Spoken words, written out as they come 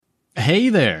Hey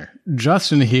there,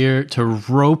 Justin here to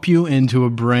rope you into a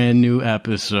brand new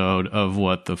episode of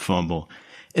What the Fumble.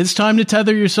 It's time to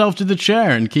tether yourself to the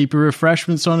chair and keep your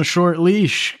refreshments on a short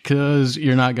leash, because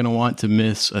you're not going to want to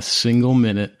miss a single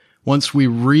minute once we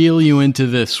reel you into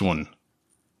this one.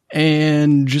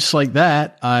 And just like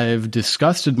that, I've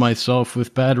disgusted myself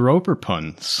with bad Roper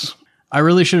puns. I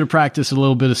really should have practiced a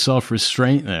little bit of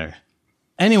self-restraint there.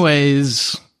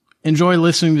 Anyways, enjoy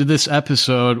listening to this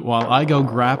episode while I go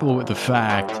grapple with the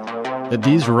fact that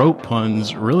these rope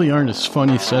puns really aren't as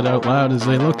funny said out loud as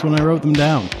they looked when I wrote them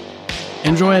down.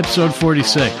 Enjoy episode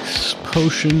 46,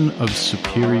 Potion of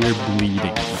Superior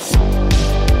Bleeding.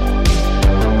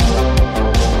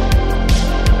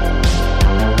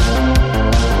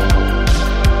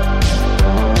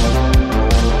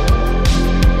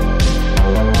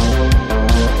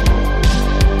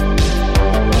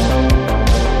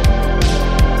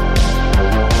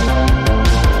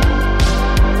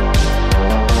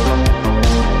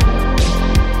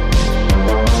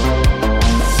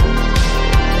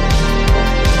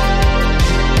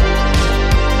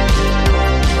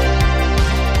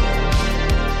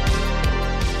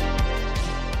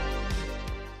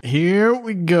 Here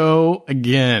we go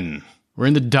again. We're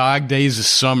in the dog days of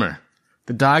summer.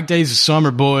 The dog days of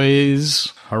summer,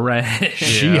 boys. Hooray.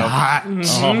 She hot.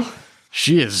 Oh,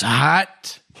 she is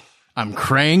hot. I'm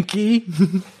cranky.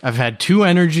 I've had 2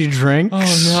 energy drinks.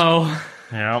 Oh,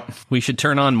 no. Yep. We should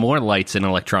turn on more lights in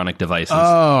electronic devices.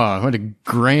 Oh, what a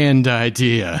grand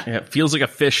idea. Yeah, it feels like a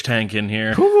fish tank in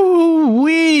here.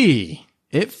 Ooh-wee.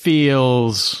 It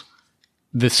feels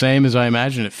the same as I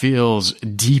imagine it feels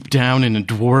deep down in a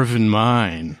dwarven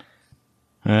mine.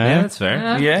 Yeah, that's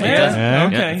fair. Yeah, It does.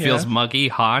 okay. Yeah, it feels muggy,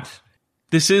 hot.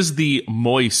 This is the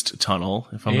moist tunnel,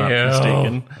 if I'm not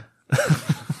mistaken.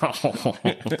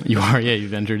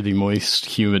 You've entered the moist,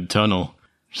 humid tunnel.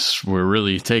 We're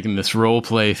really taking this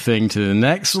roleplay thing to the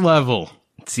next level.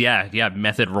 It's,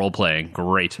 method role-playing.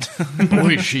 Great.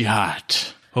 Boy, is she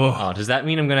hot. Oh, does that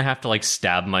mean I'm going to have to, like,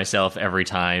 stab myself every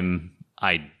time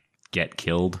I get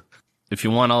killed? If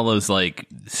you want all those, like,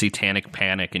 Satanic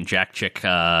Panic and Jack Chick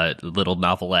little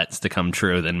novelettes to come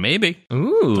true, then maybe.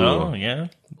 Ooh. Oh, yeah.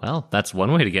 Well, that's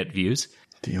one way to get views.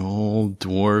 The old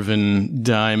dwarven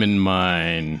diamond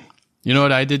mine. You know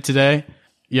what I did today?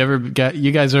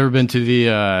 You guys ever been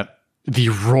to the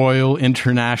Royal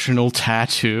International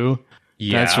Tattoo?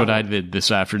 Yeah. That's what I did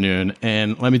this afternoon.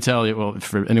 And let me tell you, well,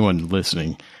 for anyone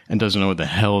listening and doesn't know what the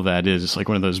hell that is, it's like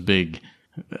one of those big,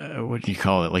 what do you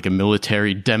call it? Like a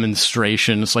military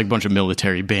demonstration. It's like a bunch of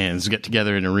military bands get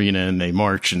together in an arena and they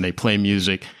march and they play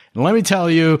music. And let me tell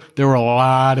you, there were a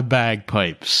lot of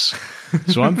bagpipes.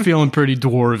 So I'm feeling pretty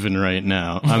dwarven right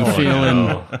now.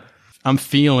 I'm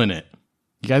feeling it.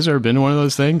 You guys ever been to one of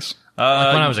those things?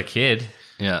 Like when I was a kid.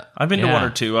 Yeah. I've been to Yeah. one or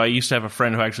two. I used to have a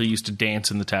friend who actually used to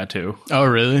dance in the tattoo. Oh,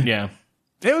 really? Yeah.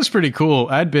 It was pretty cool.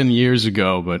 I'd been years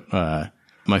ago, but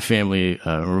my family,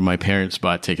 or my parents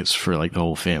bought tickets for like the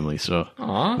whole family. So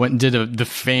went and did the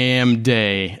fam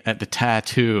day at the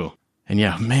tattoo. And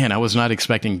yeah, man, I was not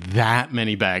expecting that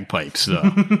many bagpipes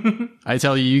though. I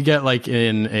tell you, you get like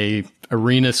in a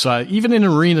arena size, even in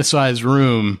an arena sized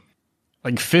room,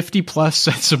 like 50 plus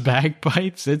sets of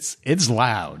bagpipes. It's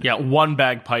loud. Yeah, one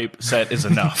bagpipe set is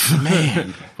enough.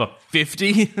 Man. But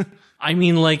 50? I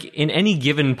mean, like, in any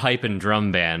given pipe and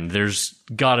drum band, there's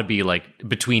gotta be, like,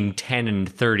 between 10 and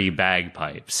 30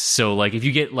 bagpipes. So, like, if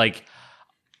you get, like,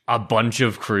 a bunch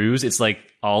of crews, it's like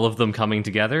all of them coming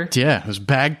together. Yeah, there's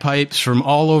bagpipes from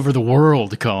all over the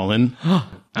world, Colin.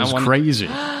 It was crazy.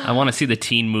 I want to see the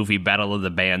teen movie Battle of the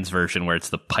Bands version where it's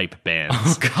the pipe bands.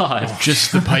 Oh, God.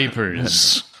 Just the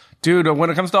pipers. Dude, when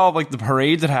it comes to all like the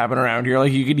parades that happen around here,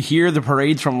 like you could hear the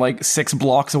parades from like 6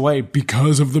 blocks away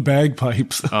because of the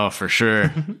bagpipes. Oh, for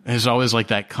sure. There's always like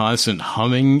that constant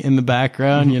humming in the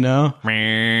background, you know?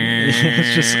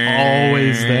 It's just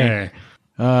always there.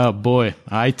 Oh, boy.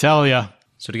 I tell ya.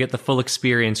 So to get the full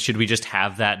experience, should we just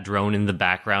have that drone in the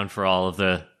background for all of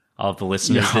the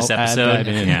listeners this episode? Add that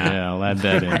in. Yeah, I'll add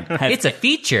that in. It's a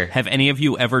feature. Have any of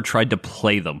you ever tried to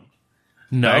play them?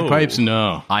 No. Bagpipes?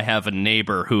 No. I have a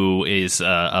neighbor who is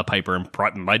a piper and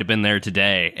might have been there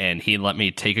today, and he let me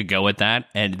take a go at that,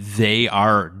 and they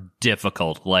are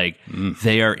difficult. Like,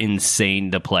 they are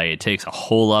insane to play. It takes a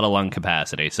whole lot of lung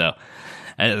capacity. So,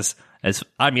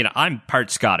 I'm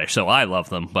part Scottish, so I love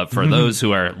them, but for those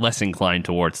who are less inclined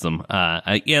towards them,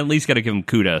 at least got to give them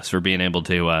kudos for being able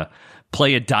to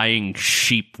play a dying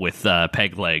sheep with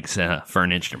peg legs for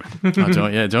an instrument.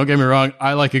 Don't get me wrong.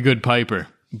 I like a good piper.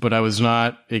 But I was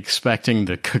not expecting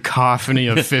the cacophony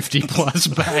of 50 plus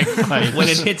bagpipes. When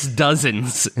it hits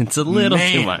dozens, it's a little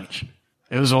too much.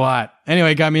 It was a lot.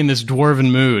 Anyway, it got me in this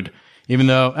dwarven mood. Even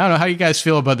though, I don't know how you guys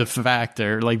feel about the fact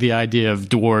or like the idea of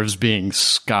dwarves being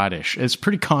Scottish. It's a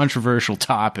pretty controversial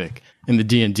topic in the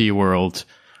D&D world.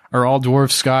 Are all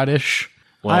dwarves Scottish?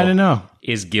 Well, I don't know.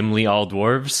 Is Gimli all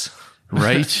dwarves?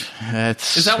 Right?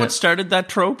 Is that what started that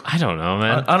trope? I don't know,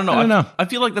 man. I don't know. I don't know. I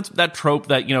feel like that's that trope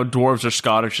that, dwarves are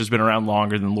Scottish has been around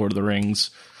longer than Lord of the Rings.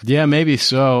 Yeah, maybe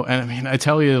so. And I mean, I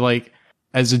tell you, like,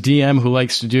 as a DM who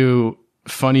likes to do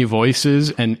funny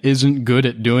voices and isn't good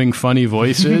at doing funny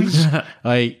voices,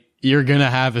 like, you're going to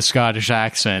have a Scottish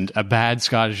accent, a bad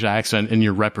Scottish accent in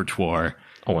your repertoire.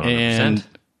 Oh, 100%. And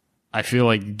I feel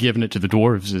like giving it to the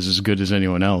dwarves is as good as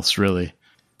anyone else, really.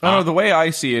 Oh, the way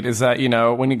I see it is that,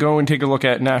 when you go and take a look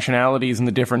at nationalities and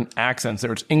the different accents,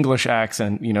 there's English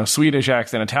accent, Swedish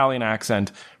accent, Italian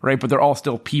accent, right? But they're all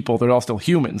still people. They're all still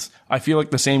humans. I feel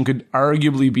like the same could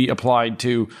arguably be applied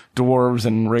to dwarves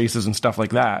and races and stuff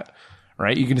like that,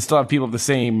 right? You can still have people of the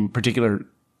same particular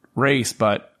race,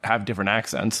 but have different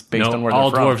accents based on where they're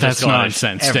all from. dwarves That's are Scottish.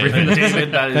 nonsense, Everything, David.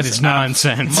 David, That is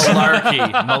nonsense.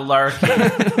 Malarkey.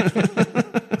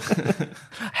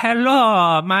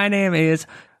 Hello, my name is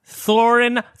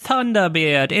Thorin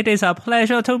Thunderbeard. It is a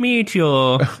pleasure to meet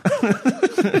you.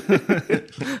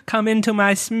 Come into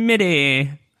my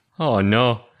smitty. Oh,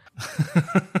 no.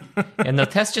 And the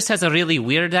test just has a really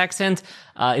weird accent.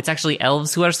 It's actually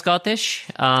elves who are Scottish.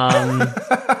 And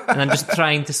I'm just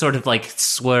trying to sort of like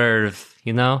swerve,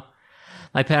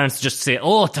 My parents just say,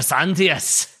 "Oh,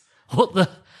 Tassantius, what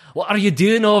are you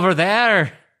doing over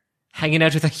there? Hanging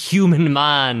out with a human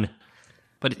man."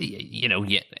 But,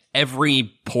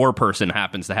 every poor person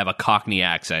happens to have a Cockney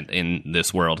accent in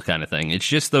this world kind of thing. It's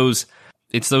just those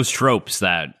tropes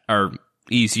that are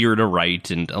easier to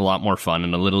write and a lot more fun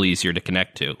and a little easier to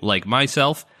connect to. Like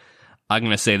myself, I'm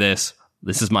going to say this.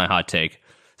 This is my hot take.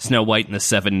 Snow White and the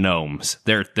Seven Gnomes.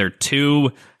 They're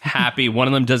too happy. One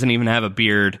of them doesn't even have a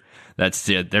beard. That's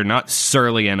it. They're not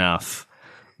surly enough.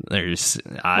 There's...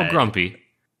 Grumpy.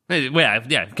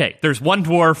 Yeah, okay. There's one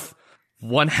dwarf,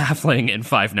 one halfling, and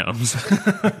 5 gnomes.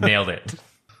 Nailed it.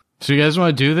 So you guys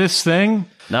want to do this thing?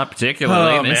 Not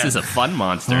particularly. Oh, This man. is a fun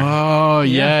monster. Oh,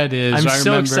 yeah, it is. I'm I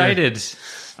so remember- excited.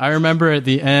 I remember at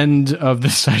the end of the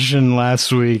session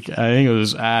last week, I think it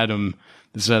was Adam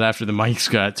that said after the mics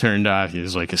got turned off, he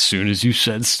was like, as soon as you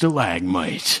said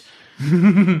stalagmite,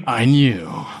 I knew.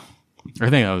 I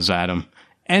think that was Adam.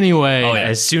 Anyway. Oh, yeah.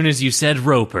 As soon as you said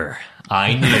Roper,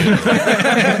 I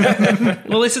knew.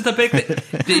 Well, this is the big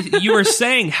thing. You were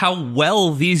saying how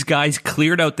well these guys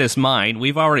cleared out this mine.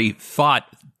 We've already fought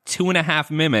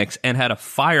 2.5 mimics and had a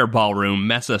fireball room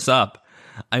mess us up.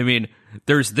 I mean,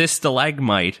 there's this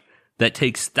stalagmite that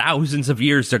takes thousands of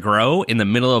years to grow in the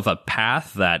middle of a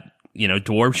path that,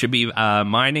 dwarves should be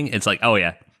mining. It's like, oh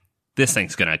yeah, this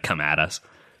thing's gonna come at us.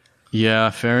 Yeah,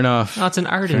 fair enough. Oh, it's an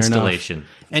art Fair installation. enough.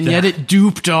 And yet it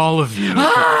duped all of you.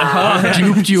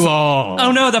 Duped you all.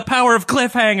 Oh no, the power of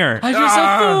cliffhanger.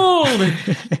 I feel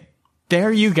so fooled.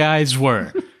 There you guys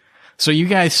were. So you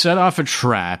guys set off a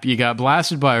trap. You got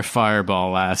blasted by a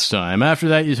fireball last time. After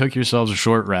that, you took yourselves a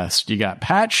short rest. You got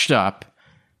patched up,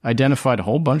 identified a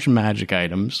whole bunch of magic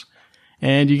items,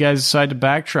 and you guys decided to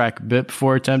backtrack a bit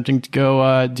before attempting to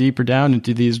go deeper down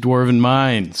into these dwarven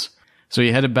mines. So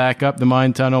you headed back up the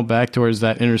mine tunnel, back towards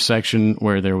that intersection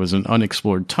where there was an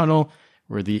unexplored tunnel,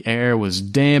 where the air was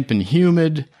damp and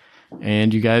humid,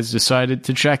 and you guys decided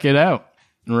to check it out.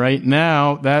 Right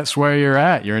now, that's where you're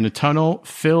at. You're in a tunnel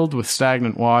filled with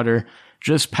stagnant water,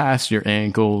 just past your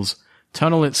ankles.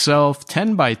 Tunnel itself,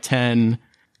 10 by 10,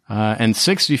 and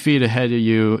 60 feet ahead of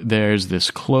you, there's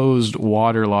this closed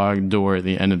waterlogged door at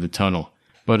the end of the tunnel.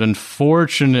 But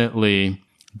unfortunately,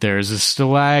 there's a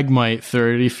stalagmite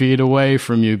 30 feet away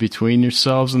from you between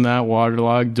yourselves and that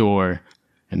waterlogged door.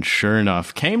 And sure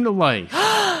enough, came to life.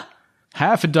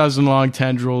 Half a dozen long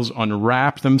tendrils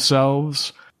unwrapped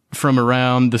themselves from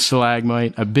around the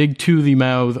stalagmite. A big toothy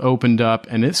mouth opened up,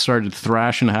 and it started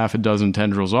thrashing half a dozen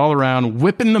tendrils all around,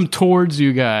 whipping them towards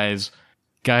you guys.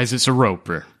 Guys, it's a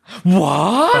roper.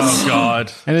 What? Oh,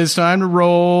 God. And it's time to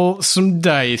roll some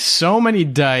dice. So many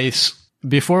dice.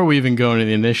 Before we even go into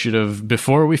the initiative,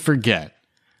 before we forget,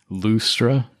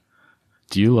 Lustra,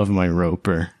 do you love my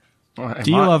roper?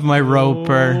 Do you love my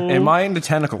roper? Am I into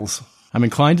tentacles? I'm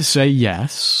inclined to say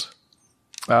yes.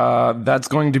 That's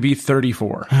going to be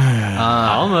 34.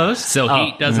 Almost. So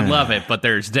he doesn't love it, but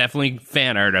there's definitely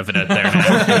fan art of it out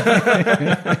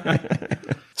there.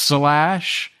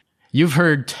 Slash, you've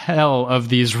heard tell of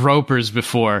these ropers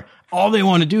before. All they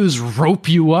want to do is rope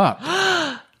you up.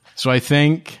 So I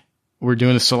think we're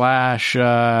doing a Slash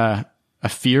a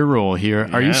fear roll here.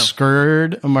 Are you Yeah.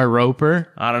 scared of my roper?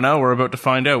 I don't know. We're about to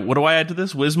find out. What do I add to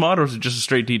this? Wiz mod, or is it just a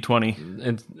straight D20?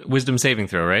 And wisdom saving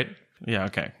throw, right? Yeah,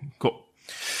 okay. Cool.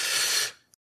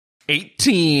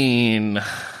 18.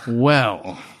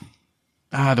 Well,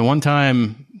 the one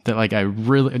time that like I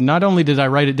really, not only did I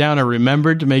write it down, I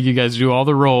remembered to make you guys do all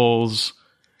the rolls,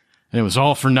 and it was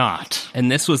all for naught.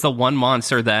 And this was the one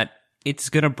monster that it's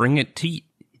going to bring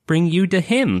you to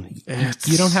him.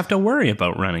 You don't have to worry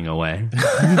about running away.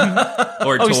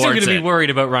 Or towards he's still going to be it. worried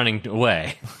about running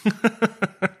away.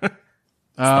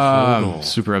 I'm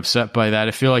super upset by that.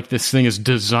 I feel like this thing is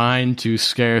designed to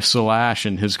scare Slash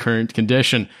in his current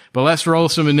condition. But let's roll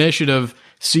some initiative,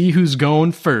 see who's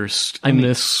going first in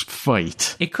this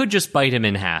fight. It could just bite him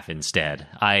in half instead.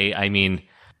 I mean,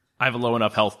 I have a low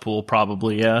enough health pool,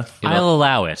 probably, yeah. I'll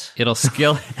allow it. It'll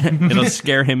scare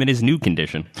him in his new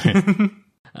condition.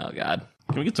 Oh, God.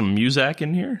 Can we get some Muzak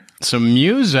in here? Some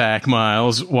Muzak,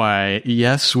 Miles. Why,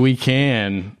 yes, we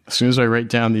can. As soon as I write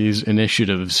down these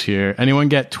initiatives here. Anyone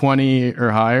get 20 or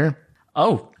higher?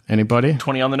 Oh, Anybody?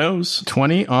 20 on the nose.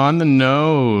 20 on the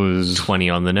nose. 20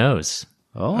 on the nose.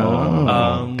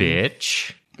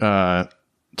 Bitch.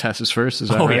 Tess is first, is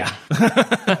that Oh, right?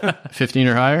 yeah. 15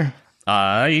 or higher?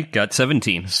 I got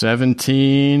 17.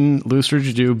 17. Looster, did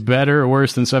you do better or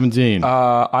worse than 17?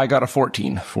 I got a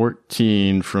 14.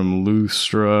 14 from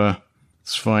Lustra.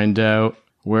 Let's find out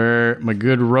where my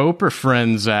good roper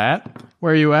friend's at.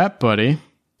 Where are you at, buddy?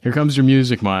 Here comes your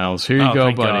music, Miles. Here you go,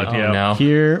 thank buddy. God, yeah. Oh, no.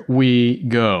 Here we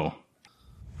go.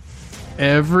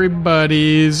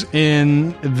 Everybody's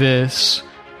in this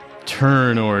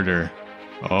turn order.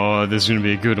 Oh, this is going to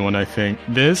be a good one, I think.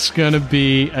 This is going to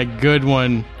be a good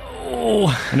one. Oh,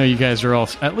 I know you guys are all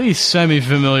at least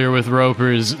semi-familiar with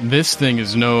ropers. This thing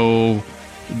is no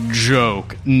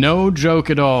joke. No joke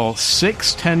at all.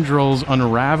 6 tendrils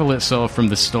unravel itself from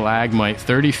the stalagmite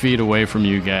 30 feet away from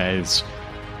you guys.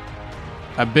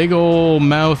 A big old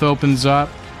mouth opens up,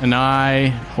 an eye.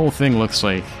 Whole thing looks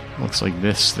like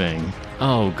this thing.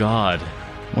 Oh, God.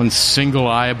 One single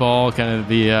eyeball, kind of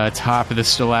the top of the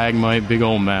stalagmite, big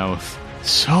old mouth.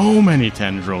 So many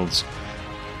tendrils.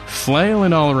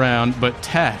 Flailing all around, but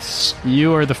Tess,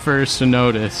 you are the first to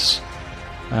notice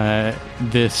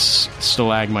this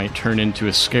stalagmite turn into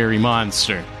a scary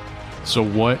monster. So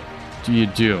what do you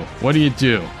do? What do you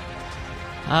do?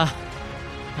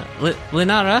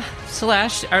 Linara,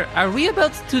 Slash, are we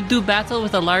about to do battle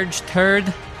with a large turd?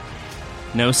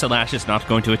 No, Salash is not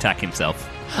going to attack himself.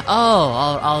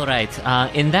 Oh, all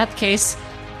right. In that case,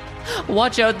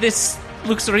 watch out. This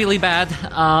looks really bad.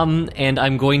 And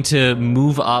I'm going to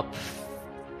move up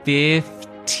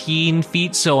 15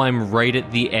 feet, so I'm right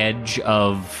at the edge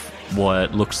of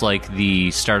what looks like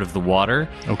the start of the water.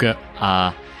 Okay.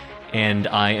 And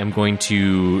I am going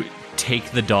to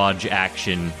take the dodge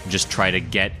action, just try to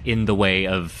get in the way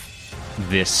of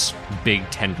this big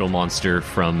tendril monster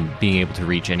from being able to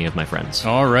reach any of my friends.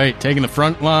 All right, taking the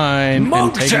front line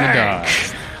Monk and taking tank!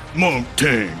 the dodge. Monk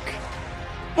tank.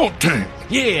 Monk tank.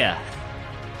 Yeah!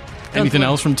 Anything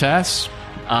else from Tess?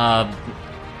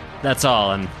 That's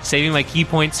all. I'm saving my key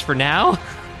points for now,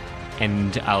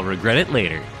 and I'll regret it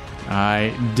later.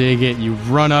 I dig it. You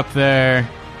run up there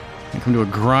and come to a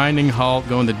grinding halt,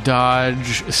 go in the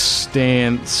dodge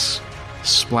stance,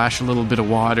 splash a little bit of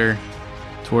water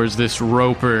towards this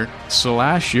roper.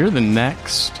 Slash, you're the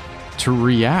next to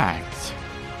react.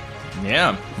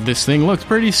 Yeah. This thing looks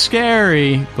pretty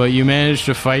scary, but you managed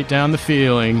to fight down the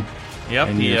feeling, Yep.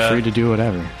 and He you're free to do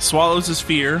whatever. swallows his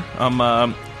fear.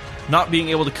 Not being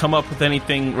able to come up with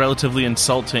anything relatively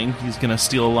insulting. He's going to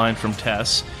steal a line from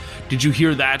Tess. Did you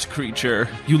hear that, creature?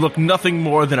 You look nothing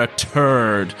more than a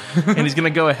turd. And he's going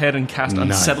to go ahead and cast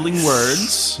Unsettling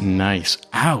Words. Nice.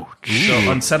 Ouch.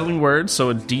 So Unsettling Words, so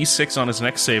a D6 on his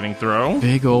next saving throw.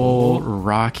 Big old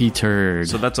rocky turd.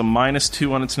 So that's a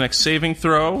 -2 on its next saving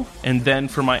throw. And then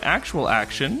for my actual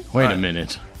action... Wait a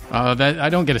minute. That I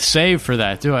don't get a save for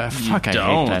that, do I? Fuck, I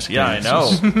don't. hate that. Yeah, I It's know.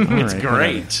 just- It's all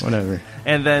great. Whatever.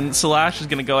 And then Salash is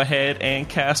going to go ahead and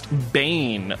cast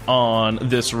Bane on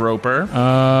this roper.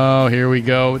 Oh, here we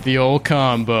go with the old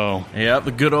combo. Yep,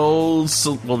 the good old... is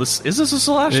this a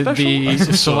Salash special?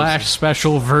 The Slash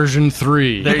Special version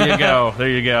 3. There you go. There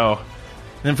you go.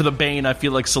 And then for the Bane, I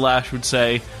feel like Salash would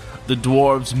say, the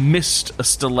dwarves missed a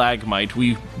stalagmite.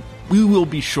 We will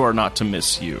be sure not to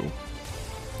miss you.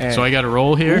 So I got to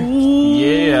roll here?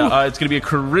 Yeah, it's going to be a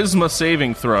charisma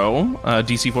saving throw,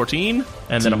 DC 14,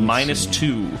 and then a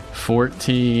 -2.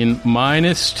 14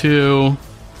 -2,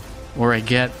 or I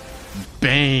get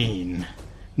Bane.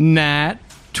 Nat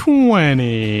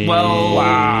 20. Well,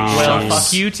 wow. Well,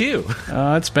 fuck you too.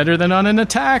 It's better than on an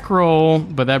attack roll,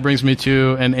 but that brings me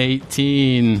to an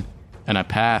 18, and I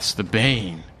pass the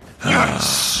Bane.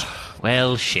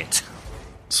 Well, shit.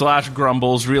 Slash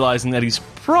grumbles, realizing that he's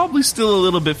probably still a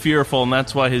little bit fearful, and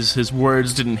that's why his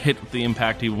words didn't hit the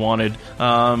impact he wanted.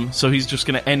 So he's just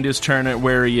going to end his turn at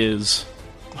where he is.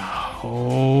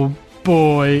 Oh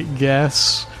boy,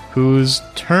 guess whose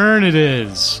turn it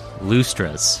is?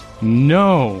 Lustra's.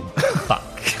 No.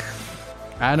 Fuck.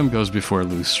 Adam goes before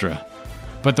Lustra,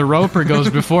 but the Roper goes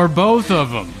before both of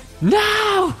them.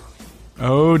 No!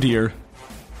 Oh dear.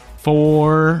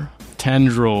 4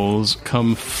 tendrils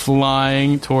come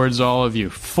flying towards all of you.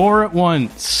 4 at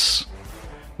once.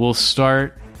 We'll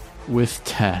start with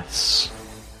Tess.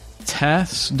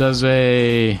 Tess does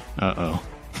a... Uh-oh.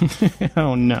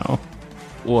 Oh, no.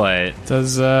 What?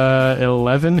 Does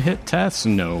 11 hit Tess?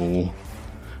 No.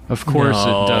 Of course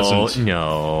it doesn't.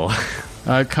 No.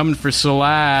 Coming for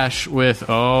Slash with...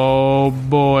 Oh,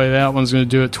 boy. That one's going to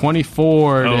do it.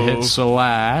 24 to hit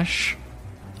Slash.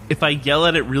 If I yell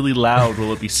at it really loud,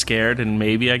 will it be scared and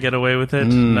maybe I get away with it?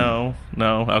 No.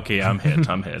 Okay, I'm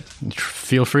hit.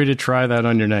 Feel free to try that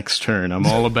on your next turn. I'm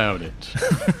all about it.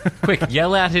 Quick,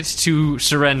 yell at it to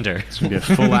surrender. It's going to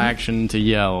be a full action to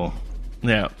yell.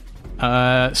 Yeah.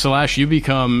 Slash, you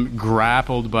become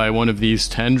grappled by one of these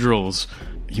tendrils.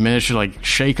 You manage to,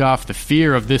 shake off the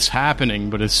fear of this happening,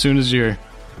 but as soon as you're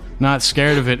not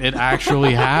scared of it, it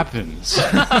actually happens.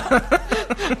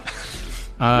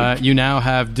 You now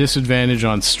have disadvantage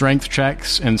on strength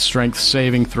checks and strength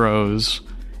saving throws,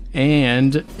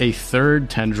 and a third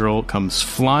tendril comes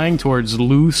flying towards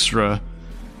Lustra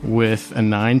with a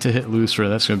 9 to hit Lustra.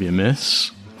 That's going to be a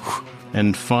miss.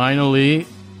 And finally,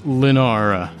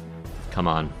 Linara. Come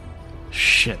on.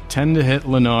 Shit, 10 to hit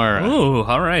Linara. Ooh,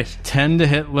 all right. 10 to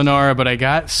hit Linara, but I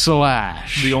got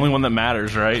Slash. The only one that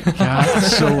matters, right? Got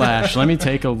Slash. Let me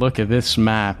take a look at this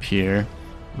map here.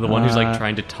 The one who's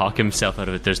trying to talk himself out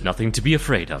of it. There's nothing to be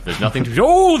afraid of. There's nothing to...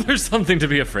 Oh, there's something to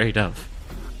be afraid of.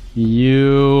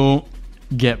 You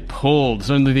get pulled.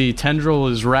 So the tendril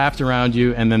is wrapped around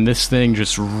you, and then this thing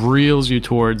just reels you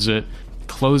towards it,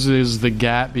 closes the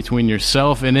gap between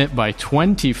yourself and it by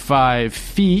 25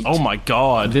 feet. Oh my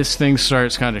god. This thing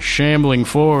starts kind of shambling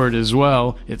forward as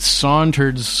well. It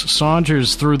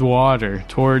saunters through the water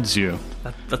towards you.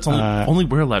 That's only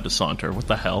we're allowed to saunter. What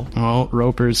the hell? Oh,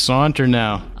 Roper's saunter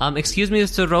now. Excuse me,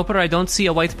 Mr. Roper, I don't see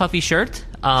a white puffy shirt.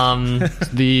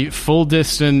 The full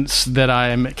distance that I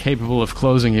am capable of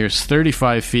closing here is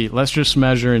 35 feet. Let's just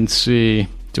measure and see.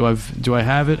 Do I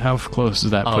have it? How close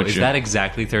does that put you? Oh, is that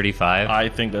exactly 35? I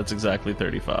think that's exactly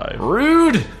 35.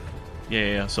 Rude!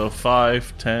 Yeah. So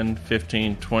 5, 10,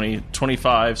 15, 20,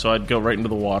 25. So I'd go right into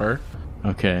the water.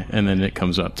 Okay, and then it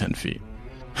comes up 10 feet.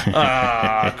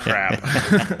 Ah, crap.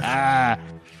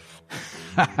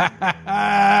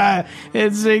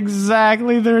 It's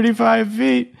exactly 35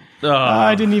 feet.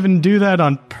 I didn't even do that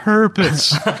on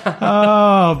purpose.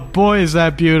 Oh, boy, is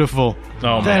that beautiful.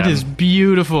 Oh, that man. is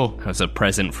beautiful. That's a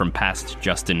present from past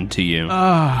Justin to you.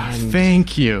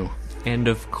 Thank you. And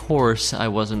of course, I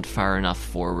wasn't far enough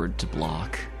forward to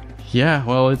block. Yeah,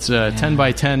 well, it's a 10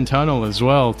 by 10 tunnel as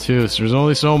well, too, so there's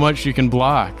only so much you can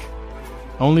block.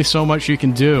 Only so much you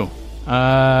can do.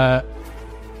 That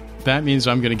means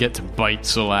I'm going to get to bite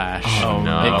Slash. Oh,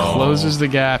 no. It closes the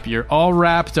gap. You're all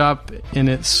wrapped up in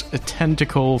its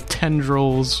tentacle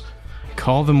tendrils.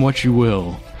 Call them what you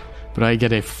will. But I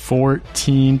get a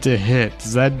 14 to hit.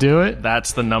 Does that do it?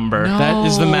 That's the number. No. That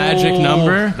is the magic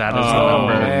number? That is the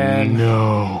number. Man.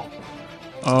 No.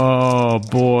 Oh,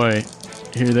 boy.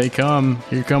 Here they come.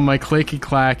 Here come my clicky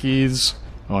clackies.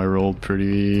 Oh, I rolled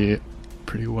pretty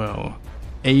well.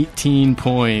 18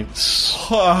 points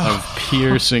of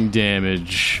piercing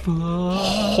damage.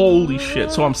 Holy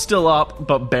shit. So I'm still up,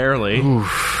 but barely.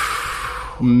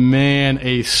 Man,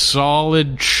 a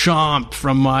solid chomp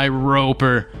from my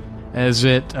Roper as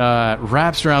it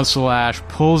wraps around Slash,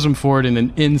 pulls him forward in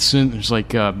an instant. There's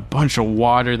like a bunch of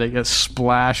water that gets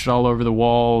splashed all over the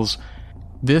walls.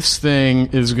 This thing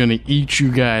is going to eat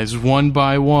you guys one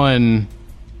by one.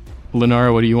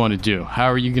 Linara, what do you want to do?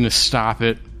 How are you going to stop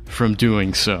it from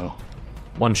doing so?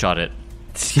 One-shot it.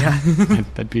 Yeah.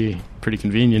 That'd be pretty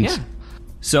convenient. Yeah.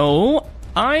 So,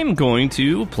 I'm going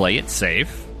to play it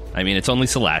safe. I mean, it's only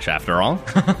Slash after all.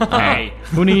 Hey,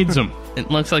 who needs them? It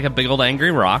looks like a big old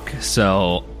angry rock,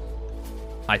 so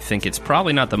I think it's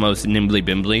probably not the most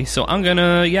nimbly-bimbly. So I'm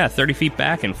gonna, 30 feet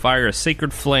back and fire a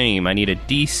Sacred Flame. I need a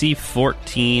DC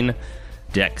 14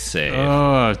 dex save.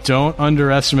 Oh, don't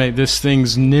underestimate this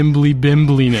thing's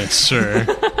nimbly-bimbliness, sir.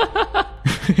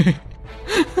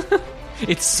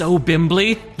 It's so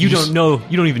bimbly. You don't know.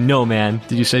 You don't even know, man.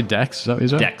 Did you say Dex? Is that what you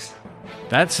said? Dex.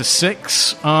 That's a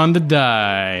 6 on the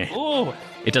die. Oh,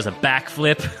 It does a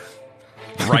backflip.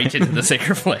 right into the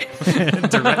sacred flame.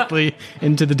 Directly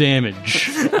into the damage.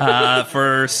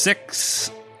 For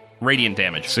 6 radiant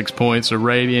damage. 6 points of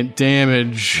radiant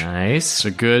damage. Nice. It's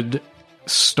a good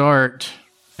start.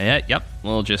 Yeah, yep.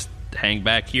 We'll just hang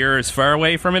back here as far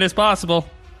away from it as possible.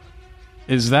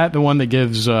 Is that the one that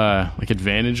gives like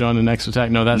advantage on the next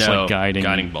attack? No, that's No, like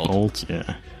guiding bolt.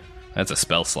 Yeah, That's a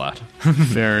spell slot.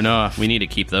 fair enough. We need to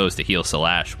keep those to heal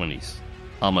Salash when he's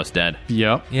almost dead.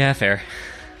 Yep. Yeah, fair.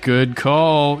 Good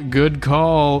call. Good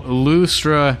call.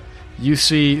 Lustra, you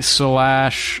see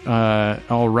Salash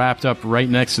all wrapped up right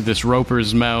next to this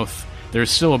roper's mouth.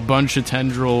 There's still a bunch of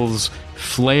tendrils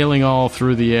flailing all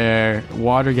through the air,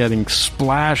 water getting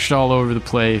splashed all over the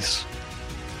place.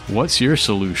 What's your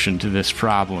solution to this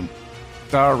problem?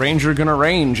 Ranger gonna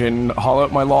range and haul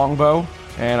out my longbow,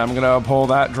 and I'm gonna pull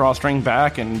that drawstring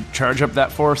back and charge up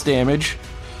that force damage.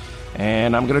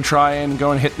 And I'm gonna try and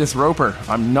go and hit this roper.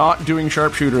 I'm not doing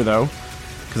sharpshooter though,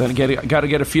 because I gotta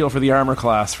get a feel for the armor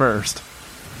class first.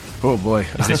 Oh boy.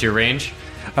 Is this your range?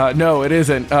 No, it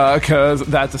isn't, because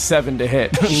that's a 7 to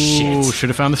hit. Ooh, should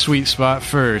have found the sweet spot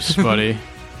first, buddy.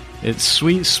 It's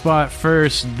sweet spot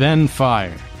first, then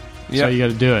fire. That's how Yep. you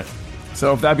gotta do it.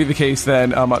 So if that be the case,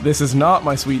 then this is not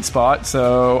my sweet spot,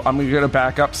 so I'm gonna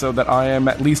back up so that I am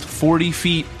at least 40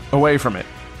 feet away from it.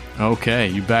 Okay,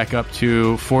 you back up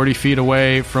to 40 feet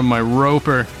away from my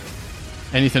roper.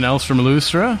 Anything else from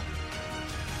Lustra?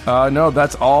 No,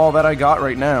 that's all that I got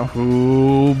right now.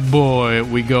 Oh boy,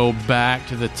 we go back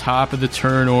to the top of the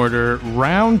turn order.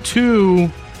 Round 2,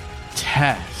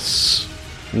 Tess.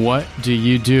 What do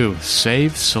you do?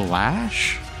 Save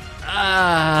Salash?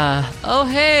 Oh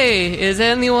hey, is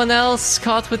anyone else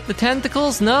caught with the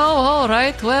tentacles? No?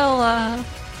 Alright, well,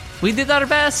 we did our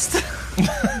best.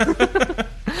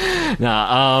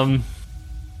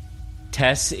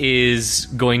 Tess is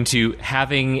going to,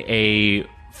 having a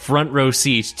front row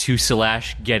seat to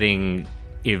Salash getting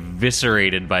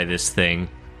eviscerated by this thing,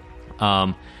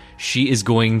 she is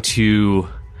going to,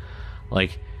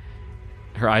 like,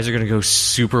 her eyes are going to go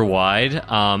super wide,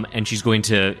 and she's going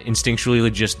to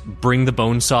instinctually just bring the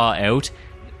bone saw out,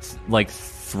 like,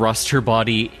 thrust her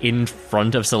body in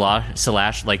front of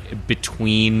Salash, like,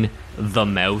 between the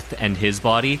mouth and his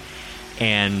body,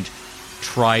 and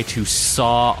try to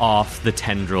saw off the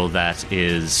tendril that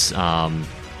is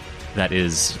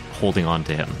holding on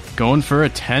to him. Going for a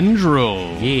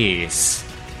tendril. Yes.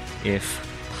 If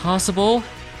possible.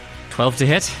 12 to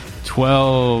hit.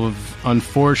 12,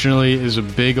 unfortunately, is a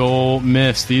big ol'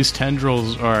 miss. These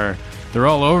tendrils they're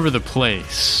all over the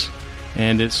place,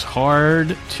 and it's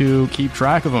hard to keep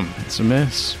track of them. It's a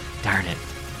miss. Darn it.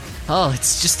 Oh,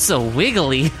 it's just so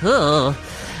wiggly. Ugh.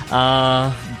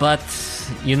 But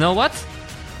you know what?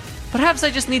 Perhaps I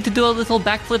just need to do a little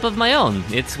backflip of my own.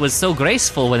 It was so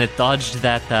graceful when it dodged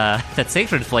that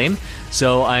sacred flame.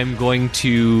 So I'm going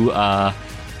to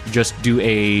just do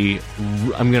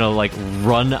I'm going to, like,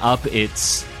 run up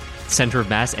its center of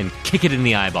mass and kick it in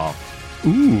the eyeball.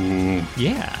 Ooh,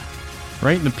 Yeah.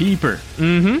 right in the peeper.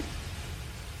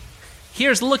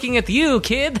 Here's looking at you,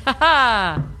 kid.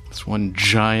 Ha It's one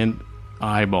giant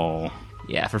eyeball.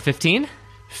 Yeah, for 15.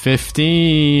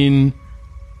 15.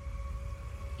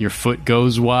 Your foot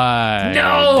goes wide.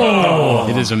 No!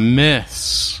 It is a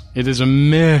miss. It is a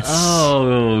miss.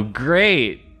 Oh,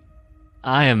 great.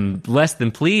 I am less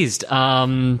than pleased.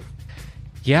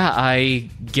 Yeah, I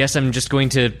guess I'm just going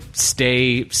to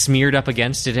stay smeared up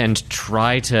against it and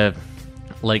try to,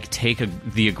 like, take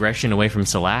the aggression away from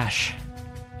Salash.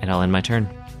 And I'll end my turn.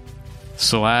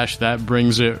 Slash, that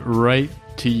brings it right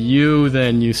to you.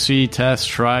 Then you see Tess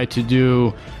try to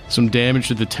do some damage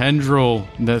to the tendril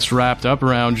that's wrapped up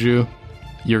around you.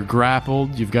 You're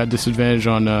grappled. You've got disadvantage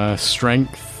on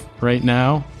strength right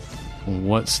now.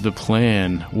 What's the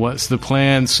plan? What's the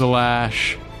plan,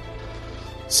 Salash?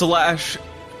 Salash,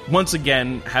 once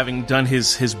again, having done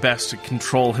his best to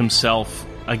control himself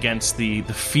against the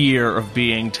fear of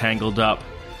being tangled up,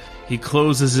 he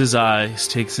closes his eyes,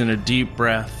 takes in a deep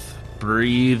breath,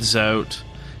 breathes out.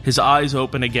 His eyes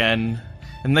open again,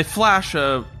 and they flash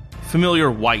a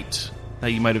familiar white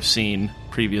that you might have seen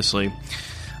previously.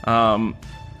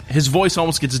 His voice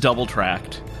almost gets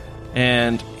double-tracked,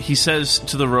 and he says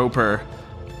to the roper,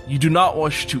 "You do not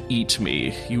wish to eat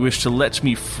me. You wish to let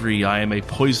me free. I am a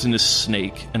poisonous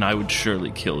snake, and I would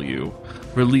surely kill you.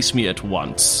 Release me at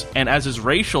once." And as his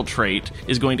racial trait,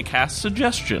 is going to cast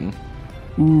Suggestion.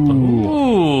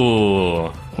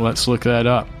 Ooh. Let's look that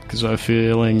up, because I have a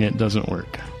feeling it doesn't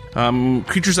work.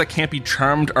 Creatures that can't be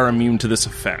charmed are immune to this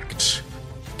effect.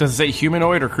 Does it say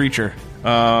humanoid or creature?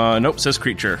 Nope, says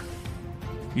creature.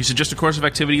 You suggest a course of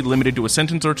activity limited to a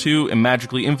sentence or two and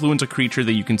magically influence a creature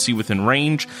that you can see within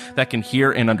range that can hear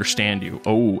and understand you.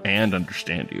 Oh, and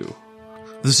understand you.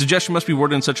 The suggestion must be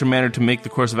worded in such a manner to make the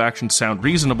course of action sound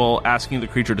reasonable. Asking the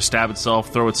creature to stab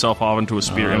itself, throw itself off into a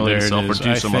spear, immolate there it itself, or is. do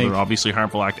I some think- other obviously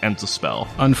harmful act ends the spell.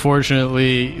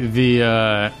 Unfortunately,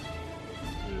 the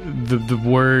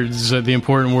words, the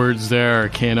important words there are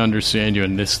can't understand you,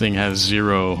 and this thing has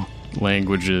 0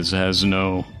 languages, has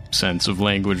no sense of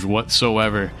language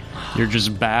whatsoever. You're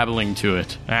just babbling to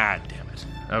it. Ah, damn it.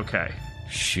 Okay.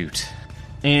 Shoot.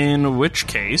 In which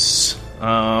case,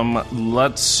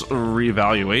 let's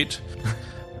reevaluate.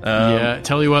 Yeah,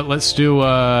 tell you what, let's do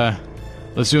an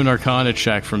Arcana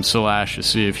check from Salash to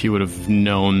see if he would have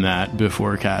known that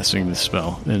before casting the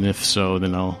spell, and if so,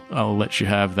 then I'll let you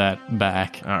have that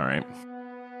back. All right.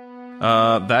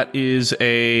 That is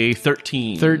a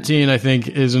 13. 13, I think,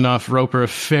 is enough. Roper, a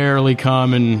fairly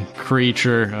common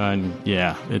creature, and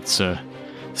yeah, it's a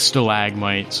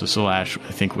stalagmite, so Salash,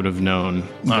 I think, would have known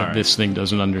that right. this thing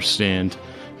doesn't understand.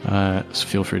 So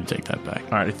feel free to take that back.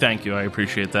 All right, thank you. I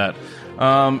appreciate that.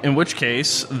 In which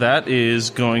case, that is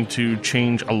going to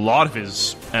change a lot of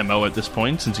his MO at this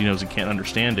point, since he knows he can't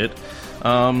understand it.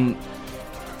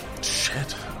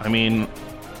 Shit. I mean,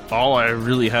 all I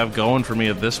really have going for me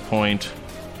at this point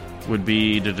would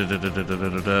be...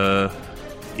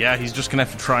 Yeah, he's just going to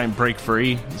have to try and break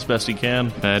free as best he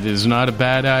can. That is not a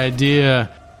bad idea.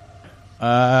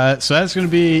 So that's going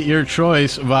to be your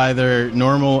choice of either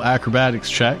normal acrobatics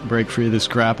check, break free of this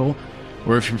grapple,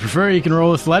 or if you prefer, you can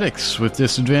roll athletics with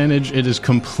disadvantage. It is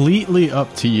completely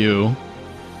up to you.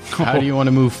 How do you want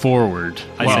to move forward?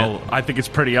 Well, I think it's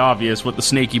pretty obvious what the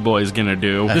snaky boy is going to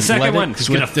do. The second one Athletics is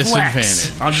gonna with flex.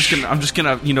 disadvantage. I'm just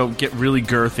gonna, get really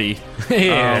girthy.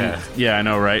 Yeah. Yeah, I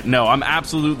know, right? No, I'm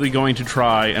absolutely going to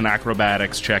try an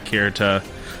acrobatics check here to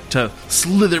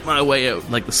slither my way out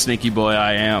like the snaky boy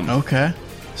I am. Okay.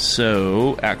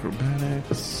 So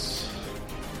acrobatics.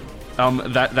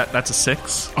 That's a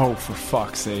 6. Oh, for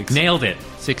fuck's sake. Nailed it.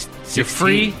 6. You're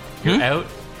free. You're out.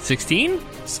 16?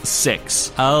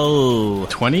 6. Oh.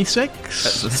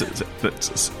 26?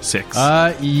 That's 6.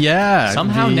 Yeah.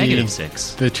 Somehow the-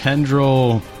 -6. The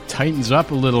tendril tightens up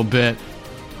a little bit,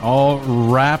 all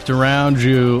wrapped around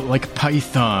you like a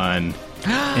python,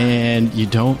 and you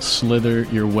don't slither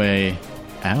your way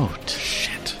out.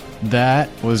 Shit. That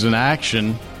was an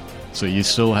action, so you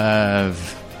still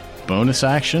have bonus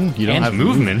action. You don't And have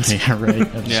movement. Yeah, right. You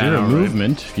have Yeah, zero I know, right.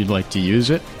 movement if you'd like to use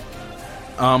it.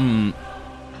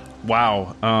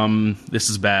 Wow. This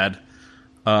is bad.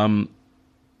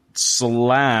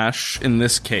 Slash, in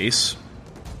this case,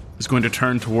 is going to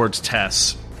turn towards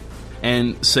Tess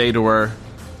and say to her,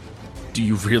 "Do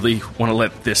you really want to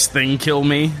let this thing kill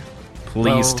me?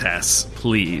 Please, Well- Tess,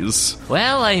 please."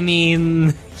 Well, I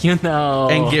mean, you know.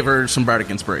 And give her some bardic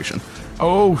inspiration.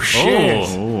 Oh, shit.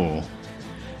 Oh.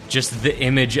 Just the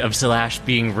image of Slash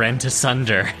being rent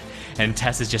asunder. And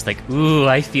Tess is just like, ooh,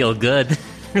 I feel good.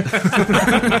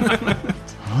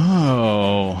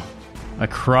 Oh. A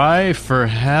cry for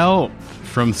help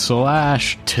from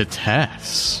Slash to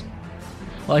Tess.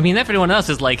 Well, I mean, everyone else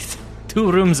is like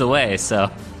 2 rooms away, so.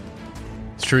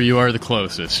 It's true, you are the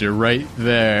closest. You're right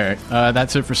there.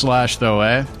 That's it for Slash, though,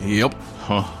 eh? Yep.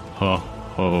 Ho, ho,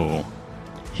 ho.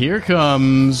 Here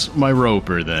comes my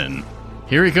Roper, then.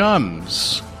 Here he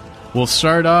comes. We'll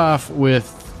start off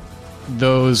with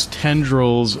those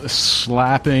tendrils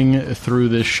slapping through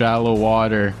this shallow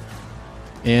water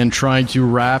and trying to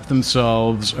wrap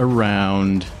themselves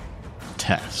around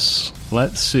Tess.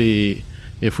 Let's see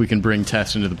if we can bring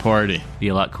Tess into the party. Be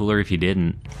a lot cooler if you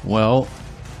didn't. Well,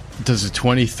 does a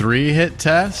 23 hit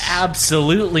Tess?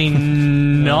 Absolutely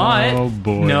not. Oh,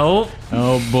 boy. Nope.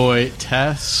 Oh boy,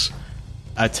 Tess,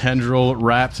 a tendril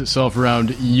wraps itself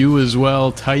around you as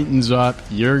well, tightens up,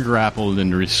 you're grappled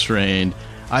and restrained.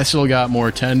 I still got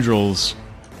more tendrils.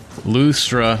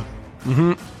 Lustra.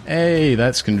 Hey,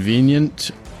 that's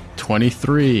convenient.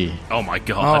 23. Oh my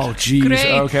god. Oh, jeez. Great.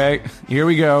 Okay, here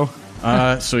we go.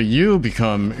 So you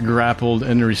become grappled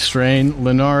and restrained.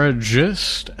 Lenara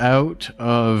just out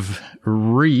of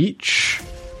reach.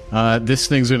 This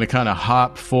thing's going to kind of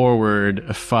hop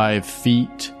forward 5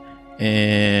 feet,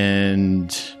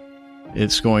 and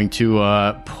it's going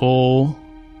to pull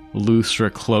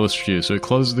Lustra closer to you. So it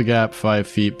closes the gap 5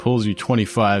 feet, pulls you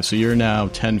 25, so you're now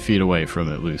 10 feet away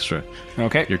from it, Lustra.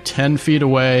 Okay. You're 10 feet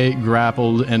away,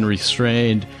 grappled and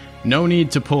restrained. No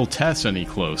need to pull Tess any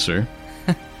closer.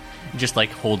 Just like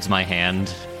holds my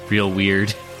hand. Real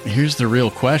weird. Here's the real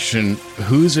question.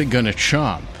 Who's it gonna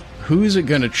chomp? who's it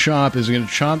going to chomp? Is it going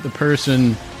to chomp the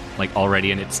person? Like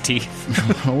already in its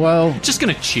teeth. Well, Just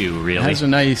gonna chew, it really. has a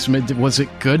nice mid. Was it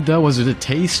good, though? Was it a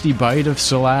tasty bite of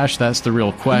Slash? That's the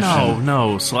real question.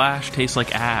 No, Slash tastes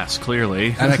like ass,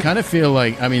 clearly. And I kind of feel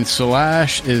like, I mean,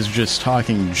 Slash is just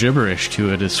talking gibberish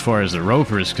to it as far as the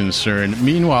Roper is concerned.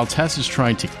 Meanwhile, Tess is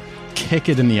trying to kick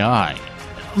it in the eye.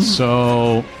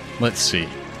 So, let's see.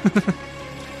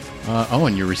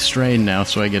 And you're restrained now,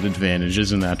 so I get advantage.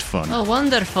 Isn't that fun? Oh,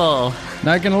 wonderful.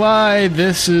 Not gonna lie,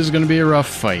 this is gonna be a rough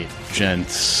fight,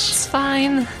 gents. It's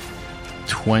fine.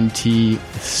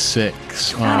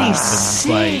 26 on the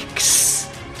bite.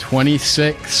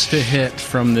 26 to hit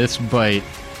from this bite.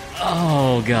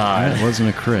 Oh, God. That wasn't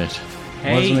a crit.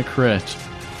 Hey. Wasn't a crit.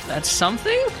 That's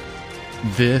something?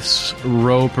 This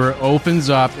Roper opens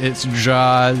up its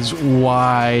jaws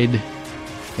wide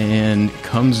and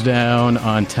comes down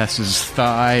on Tess's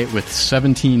thigh with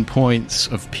 17 points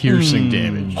of piercing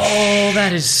damage. Oh,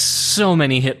 that is so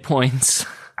many hit points.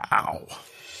 Ow.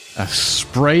 A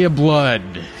spray of blood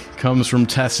comes from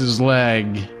Tess's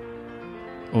leg.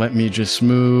 Let me just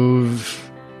move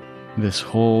this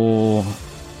whole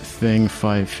thing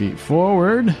 5 feet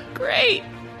forward. Great.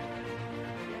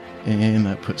 And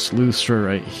that puts Lustra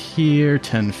right here,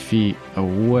 10 feet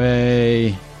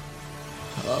away.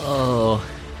 Oh.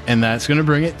 And that's going to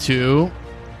bring it to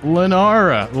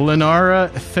Lenara. Lenara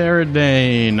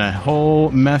Theridane. A whole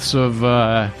mess of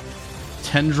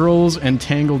tendrils and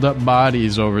tangled up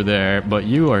bodies over there. But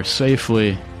you are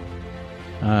safely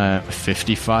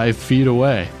 55 feet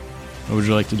away. What would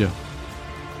you like to do?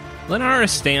 Lenara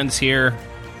stands here,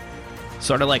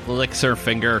 sort of like licks her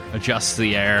finger, adjusts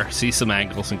the air, sees some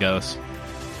angles, and goes,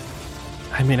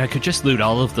 I mean, I could just loot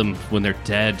all of them when they're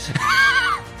dead.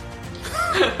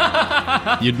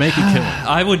 You'd make a kill.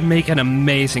 I would make an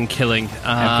amazing killing.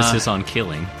 Emphasis on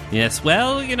killing. Yes,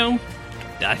 well, you know,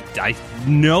 I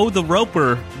know the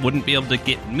Roper wouldn't be able to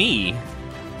get me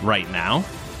right now,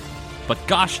 but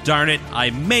gosh darn it, I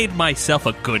made myself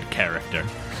a good character.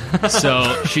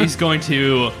 So she's going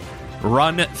to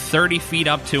run 30 feet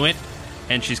up to it,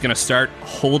 and she's going to start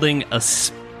holding a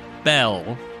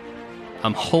spell.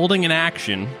 I'm holding an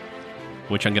action,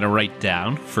 which I'm going to write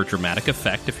down for dramatic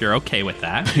effect, if you're okay with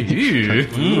that.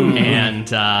 And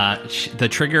the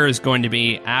trigger is going to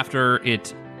be after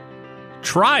it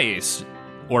tries,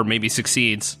 or maybe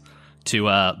succeeds, to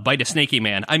bite a snaky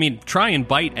man. I mean, try and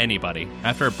bite anybody.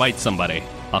 After it bites somebody,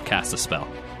 I'll cast a spell.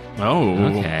 Oh.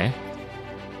 Okay.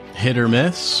 Hit or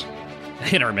miss?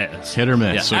 Hit or miss. Hit or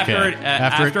miss, Yeah, okay.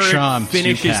 After it chomps, you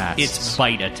finishes cast. its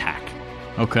bite attack.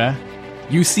 Okay.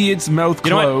 You see its mouth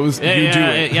You know what? closed, you do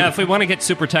it. Yeah, if we want to get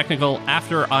super technical,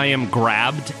 after I am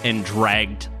grabbed and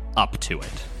dragged up to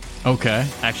it. Okay.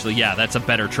 Actually, yeah, that's a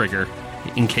better trigger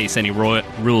in case any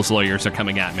rules lawyers are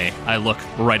coming at me. I look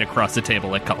right across the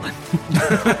table at Cullen.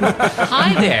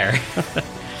 Hi there.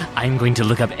 I'm going to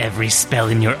look up every spell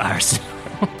in your arsenal.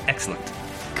 Excellent.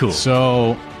 Cool.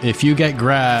 So, if you get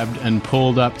grabbed and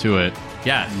pulled up to it,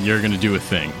 Yeah, you're going to do a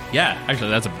thing. yeah, actually,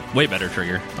 that's a way better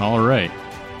trigger. All right.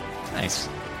 Nice.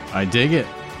 I dig it.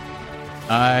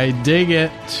 I dig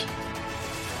it.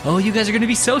 Oh, you guys are going to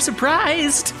be so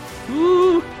surprised.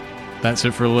 Ooh. That's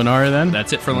it for Lenara then?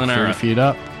 That's it for 30 Lenara. feet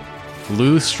up.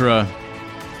 Lustra,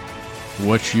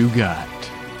 what you got?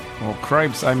 Well,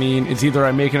 cripes, I mean, it's either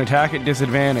I make an attack at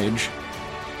disadvantage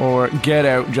or get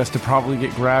out just to probably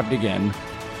get grabbed again.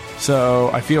 So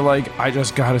I feel like I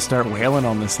just gotta start wailing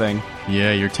on this thing.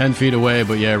 Yeah, you're 10 feet away,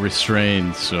 but yeah,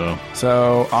 restrained, so...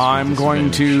 So I'm going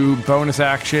to disadvantage. bonus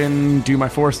action, do my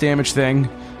force damage thing,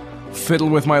 fiddle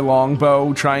with my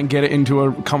longbow, try and get it into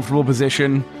a comfortable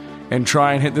position, and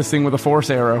try and hit this thing with a force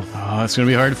arrow. Oh, it's going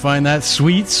to be hard to find that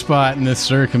sweet spot in this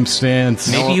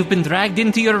circumstance. Maybe you've been dragged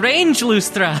into your range,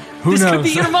 Lustra. Who this could knows?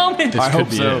 be your moment. This I could hope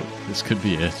be so. it. This could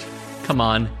be it. Come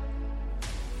on.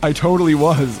 I totally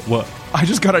was. What? I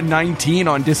just got a 19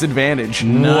 on disadvantage.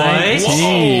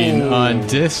 19 Whoa. on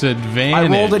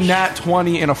disadvantage. I rolled a nat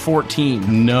 20 and a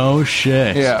 14. No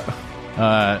shit. Yeah.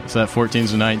 So that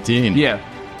 14's a 19. Yeah.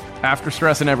 After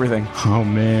stress and everything. Oh,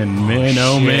 man.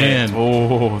 Oh, man.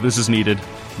 Oh, this is needed.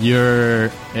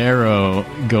 Your arrow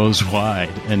goes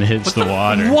wide and hits the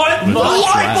water. What with the a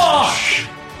splash.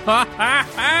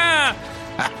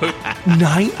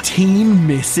 19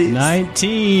 misses?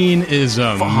 19 is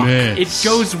a It miss.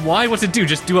 goes wide. What's it do?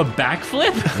 Just do a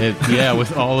backflip? Yeah,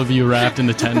 with all of you wrapped in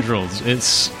the tendrils.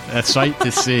 It's a sight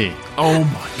to see. Oh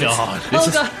my god.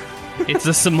 Oh, God. It's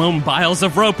the Simone Biles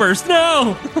of ropers.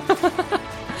 No!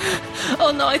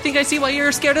 Oh, no, I think I see why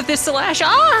you're scared of this slash.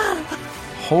 Ah!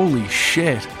 Holy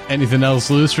shit. Anything else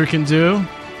Lustra can do?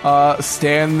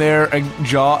 stand there,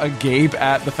 jaw agape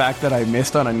at the fact that I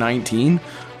missed on a 19.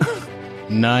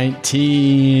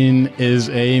 19 is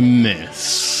a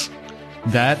miss.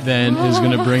 That then is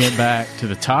going to bring it back to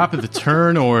the top of the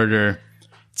turn order.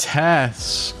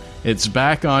 Tess, it's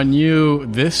back on you.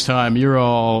 This time you're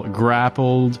all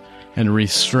grappled and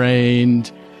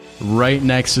restrained right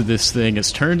next to this thing.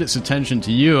 It's turned its attention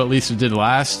to you, at least it did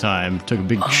last time. Took a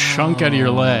big chunk out of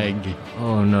your leg.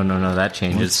 Oh, no, that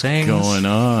changes things. What's going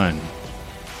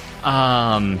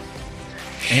on?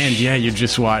 And yeah, you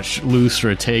just watched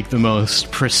Lustra take the most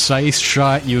precise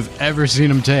shot you've ever seen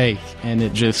him take. And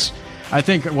it just... I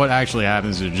think what actually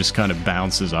happens is it just kind of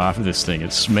bounces off of this thing.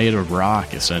 It's made of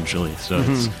rock, essentially. So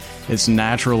its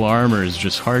natural armor is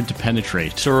just hard to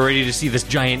penetrate. So we're ready to see this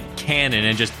giant cannon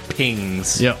and just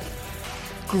pings. Yep.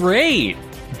 Great.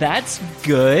 That's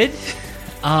good.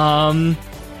 19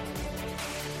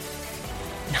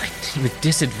 with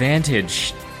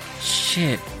disadvantage.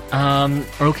 Shit.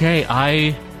 Okay,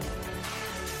 I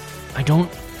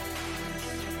don't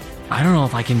know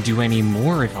if I can do any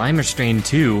more if I'm restrained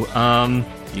too. You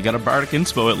got a bardic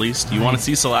inspo at least. You want to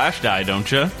see Slash die,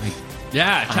 don't you?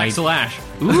 Yeah, attack Slash.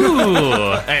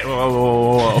 Ooh. Hey,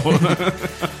 whoa.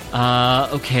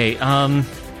 Okay, I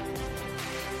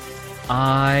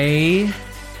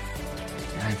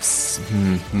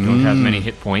don't have many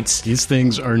hit points. These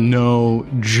things are no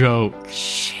joke.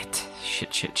 Shit.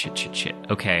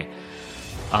 Okay.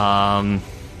 God,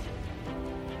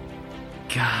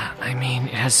 I mean,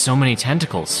 it has so many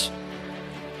tentacles.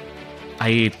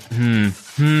 I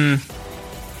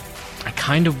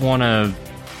kind of want to,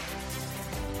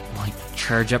 like,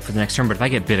 charge up for the next turn, but if I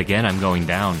get bit again, I'm going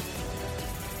down.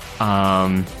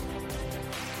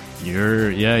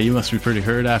 You must be pretty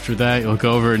hurt after that. You look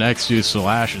over next to you,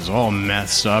 Slash is all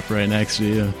messed up right next to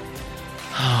you.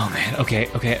 Oh, man. Okay.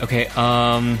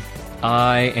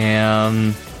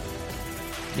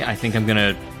 I think I'm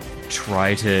gonna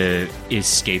try to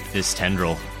escape this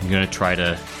tendril. I'm gonna try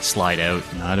to slide out.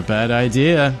 Not a bad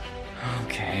idea.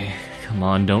 Okay, come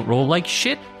on, don't roll like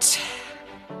shit.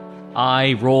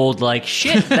 I rolled like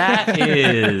shit. That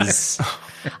is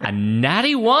a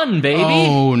natty 1, baby.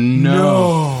 Oh,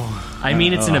 no. I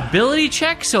mean, it's an ability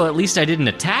check, so at least I didn't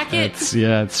attack it.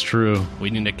 It's true. We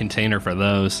need a container for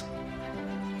those.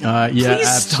 Yeah, Please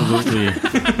absolutely.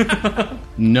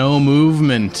 No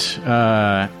movement.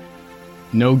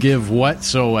 No give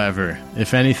whatsoever.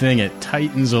 If anything, it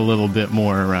tightens a little bit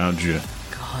more around you.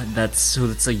 God, that's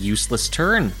a useless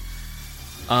turn.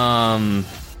 I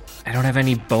don't have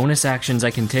any bonus actions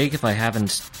I can take if I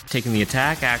haven't taken the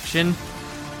attack action.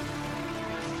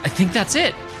 I think that's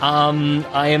it.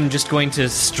 I am just going to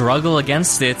struggle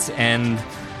against it and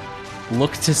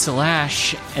look to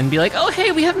Slash and be like, oh,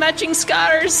 hey, we have matching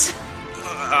scars.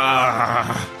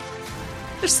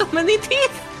 There's so many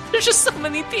teeth. There's just so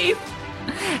many teeth.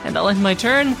 And I'll end my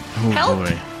turn. Help!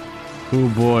 Oh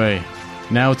boy.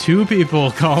 Now 2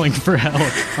 people calling for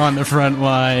help on the front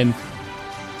line.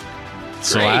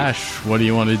 Slash, what do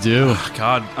you want to do?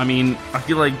 God, I mean, I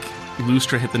feel like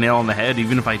Lustra hit the nail on the head.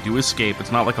 Even if I do escape,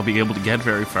 it's not like I'll be able to get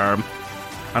very far.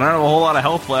 I don't have a whole lot of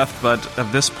health left, but at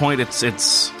this point, it's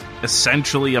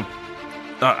essentially a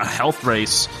health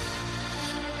race.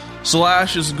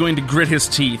 Slash is going to grit his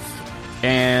teeth,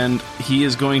 and he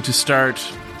is going to start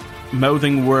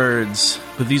mouthing words,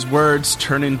 but these words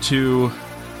turn into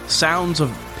sounds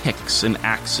of picks and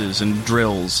axes and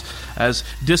drills as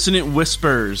dissonant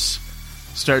whispers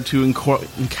start to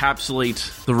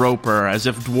encapsulate the roper, as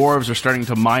if dwarves are starting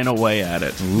to mine away at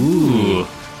it. Ooh.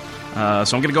 So I'm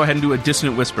going to go ahead and do a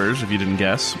dissonant whispers, if you didn't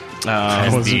guess. I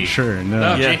wasn't sure,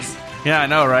 no. Yeah, I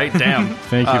know, right? Damn.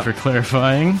 Thank you for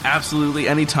clarifying. Absolutely,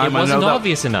 anytime. It wasn't I know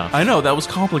obvious enough. I know, that was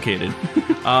complicated.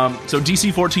 So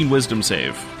DC 14 wisdom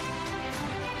save.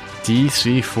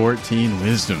 DC 14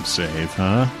 wisdom save,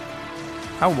 huh?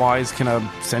 How wise can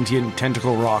a sentient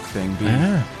tentacle rock thing be?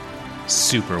 Yeah.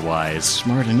 Super wise.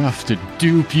 Smart enough to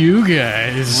dupe you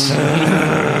guys.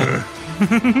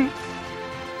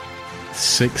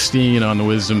 16 on the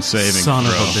wisdom saving Son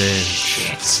of throw. a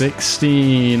bitch.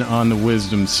 16 on the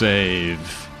wisdom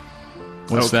save.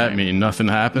 What's Okay. that mean? Nothing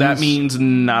happens? That means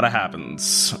nada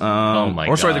happens. Oh my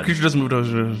Or sorry, God. the creature doesn't move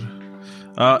to...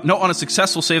 no, on a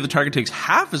successful save, the target takes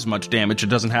half as much damage. It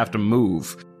doesn't have to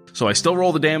move. So I still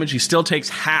roll the damage. He still takes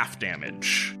half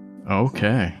damage.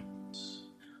 Okay.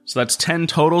 So that's 10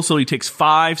 total, so he takes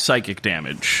 5 psychic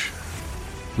damage.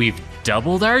 We've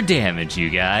doubled our damage, you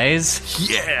guys.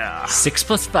 Yeah! 6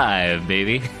 + 5,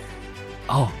 baby.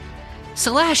 Oh.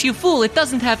 Slash, you fool, it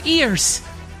doesn't have ears.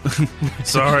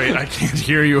 Sorry, I can't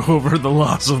hear you over the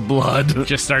loss of blood.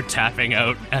 Just start tapping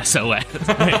out SOS.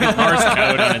 Morse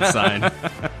code on its sign.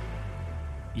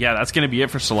 Yeah, that's going to be it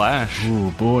for Slash.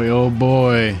 Oh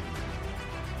boy.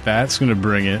 That's going to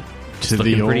bring it to the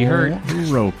looking pretty hurt.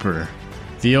 Roper.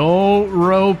 The old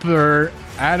Roper.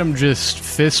 Adam just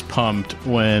fist pumped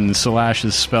when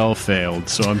Salash's spell failed,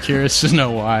 so I'm curious to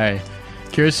know why.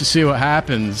 Curious to see what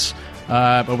happens.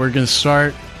 But we're going to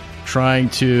start trying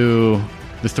to...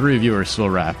 The three of you are still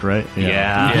wrapped, right?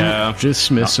 Yeah. Just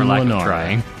Not missing for lack of Lenara.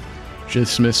 trying.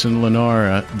 Just missing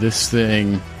Lenara. This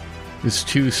thing is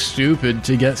too stupid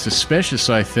to get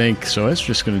suspicious, I think, so it's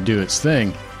just going to do its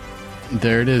thing.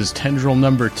 There it is. Tendril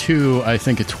number 2. I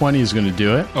think a 20 is going to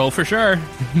do it. Oh, for sure.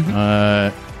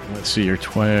 Let's see, your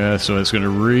 20. So it's going to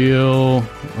reel.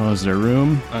 Oh, is there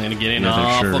room? I'm going to get in Yeah, there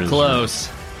awful sure is. close.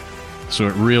 So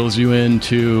it reels you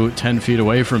into 10 feet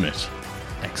away from it.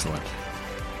 Excellent.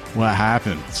 What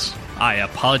happens? I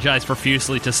apologize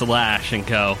profusely to Slash and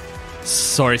go,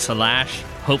 sorry, Slash.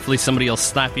 Hopefully somebody will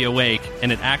slap you awake,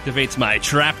 and it activates my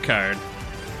trap card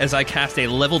as I cast a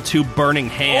level 2 Burning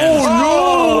Hands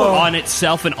on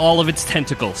itself and all of its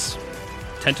tentacles.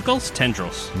 Tentacles?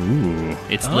 Tendrils. Ooh.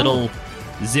 It's little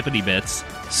zippity bits.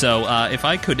 So if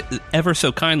I could ever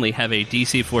so kindly have a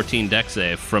DC 14 dex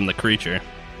save from the creature.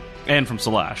 And from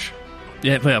Slash.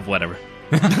 Yeah, well, whatever.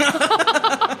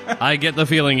 I get the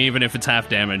feeling even if it's half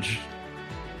damage.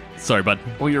 Sorry, bud.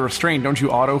 Well, you're restrained. Don't you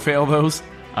auto-fail those?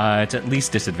 It's at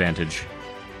least disadvantage.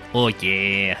 Oh,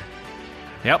 yeah.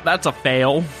 Yep, that's a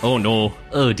fail. Oh, no.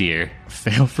 Oh dear.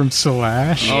 Fail from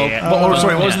Salash?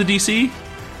 Sorry, what was yeah. the DC?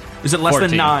 Is it less 14.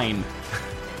 than 9?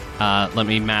 Let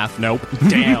me math. Nope.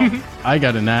 Damn. I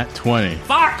got a nat 20.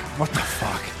 Fuck! What the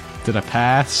fuck? Did I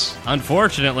pass?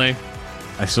 Unfortunately.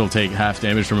 I still take half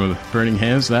damage from a burning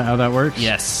hands. Is that how that works?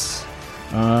 Yes.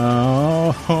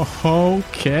 Oh,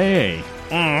 okay.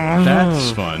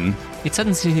 That's fun. It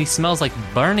suddenly smells like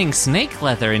burning snake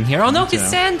leather in here. Oh no, his Yeah.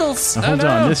 sandals! Now, hold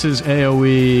on. This is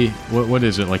AoE. What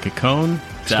is it? Like a cone?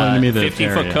 Explain to me the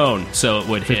 15-foot area. cone, so it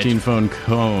would 15 hit phone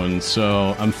cone.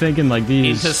 So I'm thinking like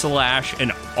these. into Slash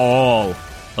and all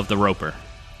of the Roper,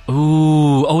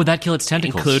 Ooh, oh, that kill its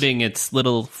tentacles. including its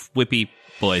little whippy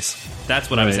boys. That's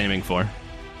what I was Right. aiming for.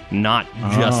 Not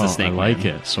just the snake I like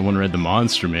man. it. Someone read the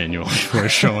monster manual before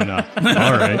showing up. All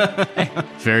right.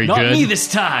 Very Not good. me this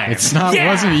time. It's not.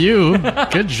 Wasn't you.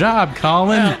 Good job,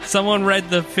 Colin. Someone read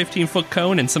the 15-foot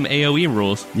cone and some AoE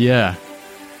rules. Yeah.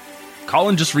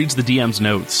 Colin just reads the DM's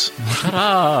notes.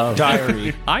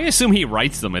 Diary. I assume he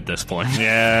writes them at this point.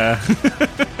 Yeah.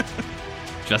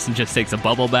 Justin just takes a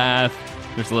bubble bath.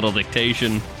 There's a little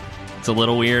dictation. It's a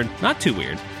little weird. Not too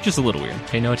weird. Just a little weird.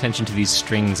 Pay no attention to these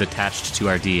strings attached to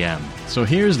our DM. So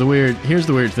here's the weird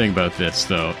thing about this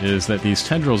though, is that these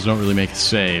tendrils don't really make a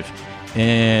save.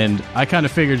 And I kind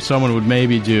of figured someone would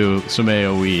maybe do some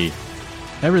AoE.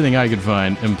 Everything I could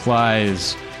find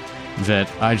implies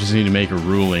that I just need to make a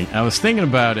ruling. I was thinking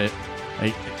about it.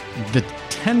 Like, the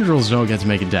tendrils don't get to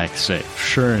make a dex save,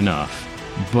 sure enough.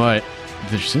 But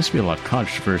there seems to be a lot of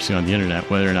controversy on the internet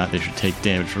whether or not they should take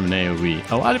damage from an AoE.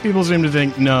 A lot of people seem to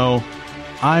think, no,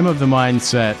 I'm of the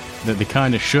mindset that they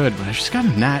kind of should, but I just got a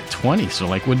nat 20. So,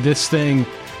 like, would this thing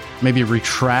maybe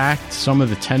retract some of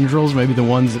the tendrils, maybe the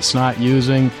ones it's not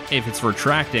using? If it's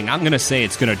retracting, I'm going to say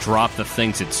it's going to drop the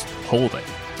things it's holding.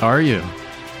 Are you?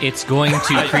 It's going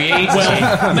to create...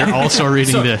 They're also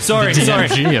reading the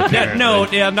DMG, apparently. No,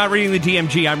 I'm not reading the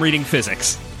DMG. I'm reading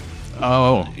physics.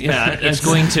 Oh. Yeah, It's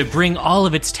going to bring all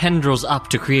of its tendrils up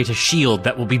to create a shield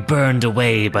that will be burned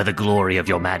away by the glory of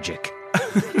your magic.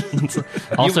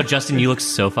 Also, Justin, you look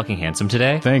so fucking handsome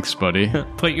today. Thanks, buddy.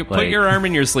 Put your arm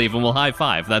in your sleeve and we'll high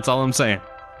five. That's all I'm saying.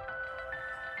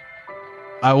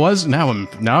 Now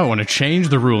I want to change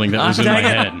the ruling that was in my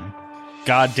head.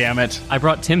 God damn it. I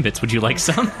brought Timbits. Would you like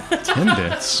some?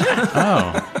 Timbits.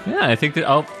 Oh. Yeah, I think that...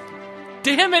 Oh,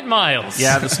 damn it, Miles!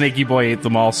 Yeah, the snaky boy ate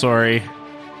them all, sorry.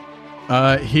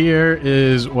 Here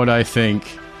is what I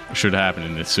think should happen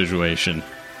in this situation.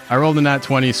 I rolled a nat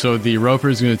 20, so the Roper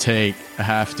is going to take a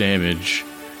half damage.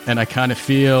 And I kind of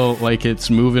feel like it's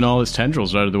moving all its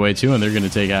tendrils out of the way, too, and they're going to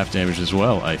take half damage as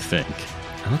well, I think.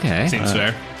 Okay. Seems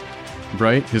fair.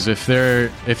 Right? Because if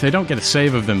they don't get a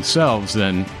save of themselves,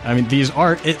 then, I mean, these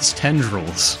are its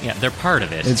tendrils. Yeah, they're part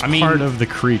of it. It's part of the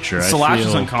creature. Slash I is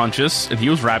feel. unconscious, and he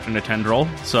was wrapped in a tendril,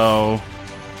 so...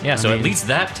 Yeah, so at least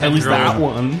that At tendril least that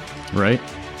one. Right?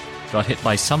 got hit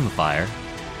by some fire.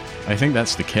 I think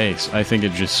that's the case. I think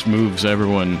it just moves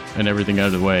everyone and everything out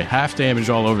of the way. Half damage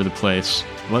all over the place.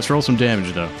 Let's roll some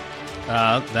damage, though.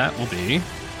 That will be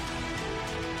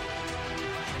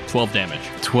 12 damage.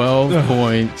 12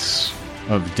 points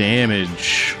of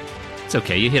damage. It's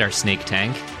okay. You hit our snake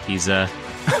tank. He's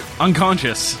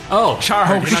Unconscious. Oh,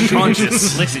 Charred and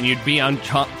unconscious. Listen, you'd be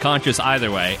unconscious either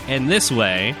way. And this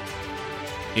way,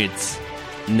 it's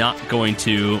not going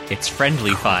to... it's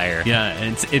friendly fire. Yeah,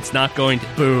 and it's not going to...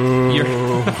 Boo.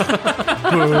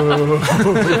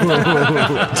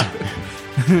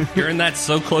 You're in that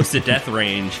so close to death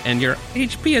range, and your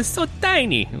HP is so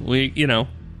tiny.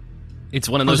 It's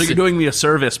one of those... So you're doing me a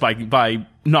service by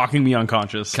knocking me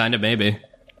unconscious. Kind of, maybe.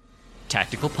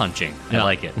 Tactical punching. Yeah. I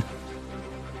like it.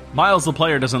 Miles, the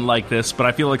player, doesn't like this, but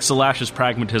I feel like Salash's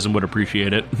pragmatism would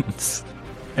appreciate it.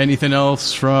 Anything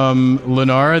else from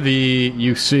Lenara?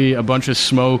 You see a bunch of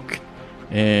smoke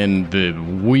and the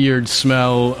weird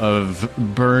smell of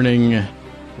burning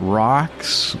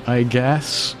rocks, I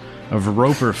guess, of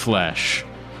roper flesh.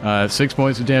 6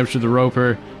 points of damage to the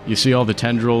roper. You see all the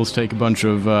tendrils take a bunch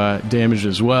of damage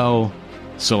as well.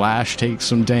 Salash takes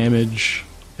some damage.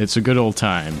 It's a good old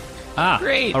time.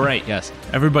 Great. All right, yes.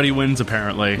 Everybody wins,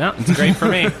 apparently. No, it's great for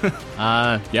me.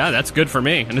 Yeah, that's good for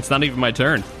me, and it's not even my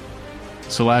turn.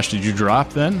 Salash, did you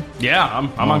drop then? Yeah,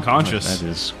 I'm unconscious.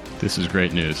 This is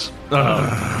great news.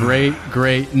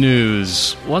 Great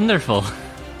news. Wonderful.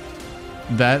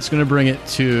 That's going to bring it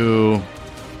to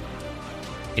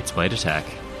It's bite attack.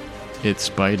 its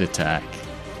bite attack.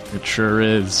 It sure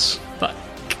is. Fuck.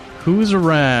 Who's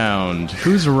around?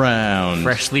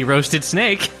 Freshly roasted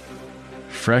snake.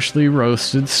 Freshly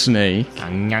roasted snake.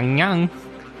 Yang, yang, yang.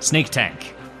 Snake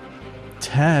tank.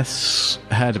 Tess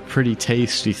had a pretty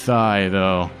tasty thigh,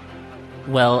 though.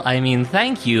 Well, I mean,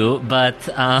 thank you, but,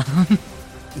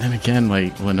 Then again,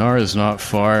 like, Lenara's not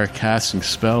far casting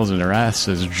spells and her ass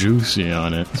says juicy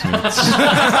on it. So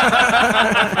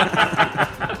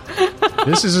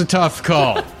this is a tough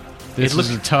call. This is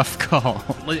a tough call.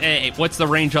 Hey, what's the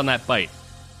range on that bite?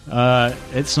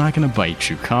 It's not going to bite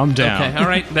you. Calm down. Okay, all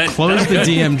right. Then, Close the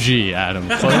DMG, Adam.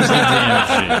 Close the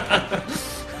DMG.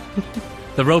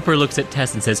 The roper looks at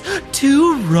Tess and says,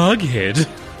 too rugged.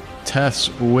 Tess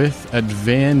with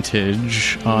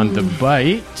advantage on the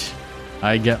bite.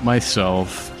 I get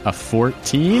myself a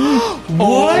 14.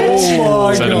 What?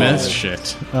 Is that a miss?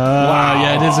 Shit. Wow.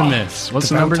 Yeah, it is a miss. What's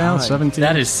the number now? 17?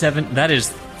 That is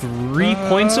 3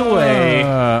 points away.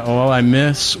 Well, I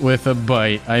miss with a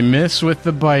bite.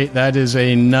 That is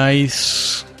a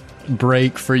nice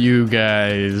break for you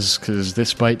guys, because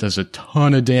this bite does a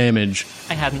ton of damage.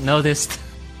 I hadn't noticed.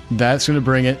 That's going to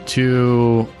bring it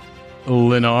to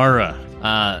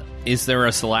Lenara. Is there a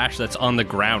Salash that's on the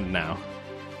ground now?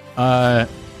 I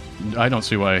don't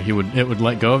see why it would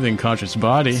let go of the unconscious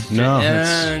body. No,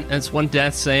 it's one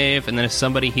death save, and then if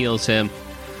somebody heals him...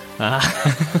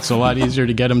 it's a lot easier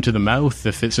to get him to the mouth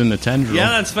if it's in the tendril. Yeah,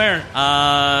 that's fair.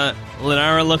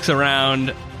 Lenara looks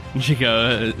around, and she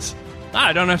goes...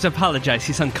 I don't have to apologize.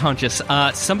 He's unconscious.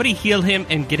 Somebody heal him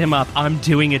and get him up. I'm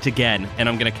doing it again. And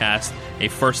I'm going to cast a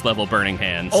first level Burning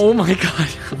Hands. Oh my god.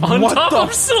 On What top the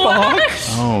of Slash.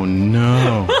 Oh,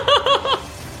 no.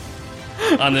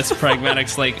 On this pragmatic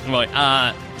slate.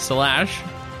 Slash,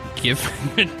 give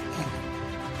him a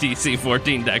DC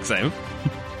 14 dex save.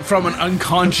 From an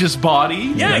unconscious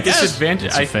body? Yeah, I guess. Disadvantage.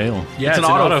 It's a fail. Yeah, It's an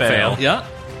auto fail. Yeah.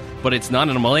 But it's not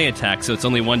an melee attack, so it's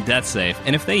only one death save.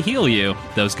 And if they heal you,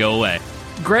 those go away.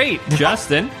 Great.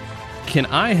 Justin, can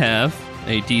I have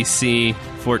a DC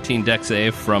 14 dex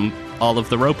save from all of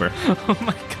the Roper? Oh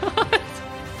my god.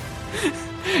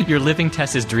 You're living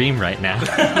Tess's dream right now.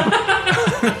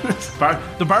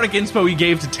 The bardic inspo he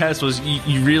gave to Tess was,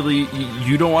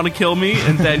 you don't want to kill me?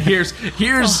 And then here's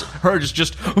her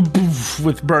just boof,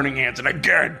 with burning hands, and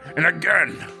again, and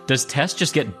again. Does Tess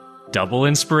just get double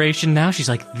inspiration now? She's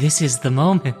like, this is the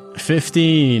moment.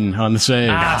 15 on the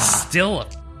save. Still a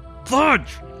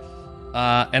fudge!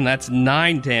 And that's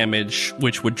 9 damage,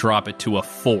 which would drop it to a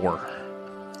 4.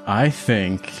 I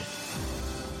think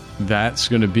that's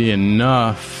going to be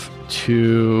enough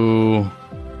to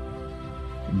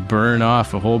burn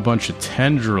off a whole bunch of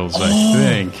tendrils, I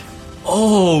think.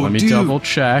 Oh, Let me double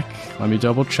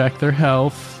check their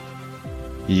health.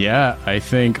 Yeah, I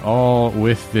think all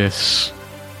with this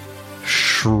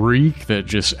shriek that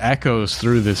just echoes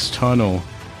through this tunnel,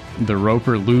 the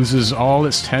Roper loses all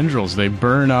its tendrils. They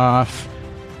burn off.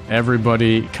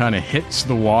 Everybody kind of hits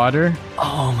the water.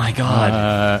 Oh my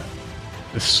god.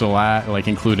 Salash, like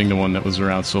including the one that was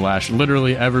around Salash.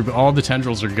 Literally, all the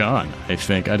tendrils are gone. I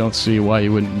think. I don't see why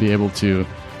you wouldn't be able to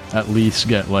at least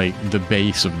get like the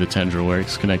base of the tendril where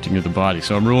it's connecting to the body.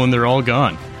 So I'm ruling they're all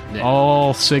gone. Yeah.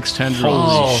 All 6 tendrils.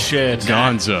 Holy shit.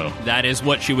 Gonzo. That is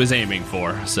what she was aiming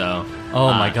for, so...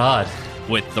 Oh my god.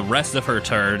 With the rest of her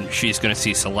turn, she's going to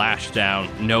see Salash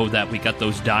down, know that we got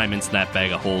those diamonds in that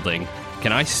bag of holding,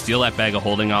 Can I steal that bag of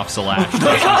holding off Slash?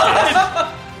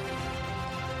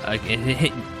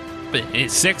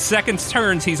 It's 6 seconds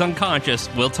turns, he's unconscious.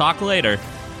 We'll talk later.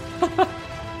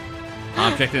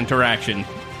 Object interaction.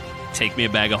 Take me a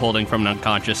bag of holding from an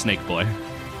unconscious snake boy.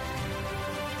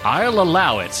 I'll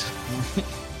allow it.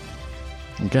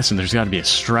 I'm guessing there's got to be a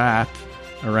strap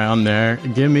around there.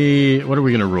 Give me... What are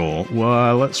we going to roll?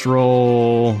 Well, let's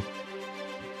roll...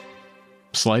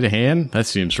 Sleight of hand? That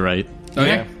seems right.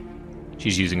 Okay.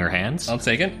 She's using her hands. I'll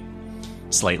take it.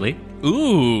 Slightly.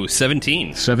 Ooh,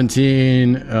 17.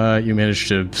 17, you managed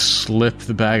to slip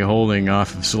the bag of holding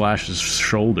off of Slash's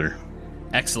shoulder.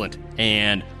 Excellent.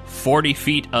 And 40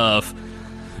 feet of,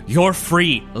 you're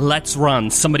free, let's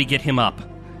run, somebody get him up.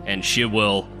 And she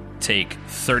will take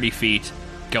 30 feet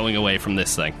going away from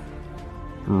this thing.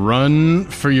 Run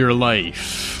for your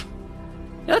life.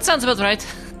 Yeah, that sounds about right.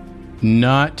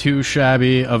 Not too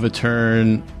shabby of a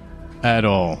turn at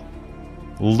all.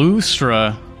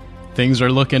 Lustra, things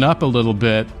are looking up a little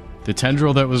bit. The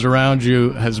tendril that was around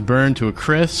you has burned to a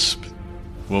crisp.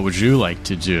 What would you like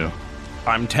to do?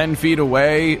 I'm 10 feet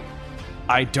away.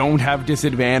 I don't have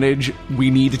disadvantage. We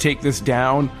need to take this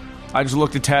down. I just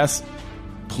looked at Tess.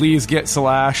 Please get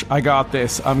Slash. I got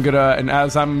this. And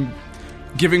as I'm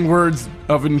giving words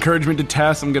of encouragement to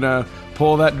Tess, I'm gonna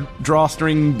pull that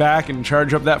drawstring back and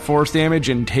charge up that force damage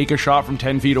and take a shot from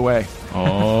 10 feet away.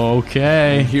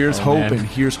 Okay. Here's hoping. man.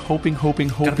 Here's hoping.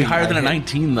 Gotta be higher than a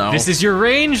 19, though. This is your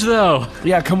range, though.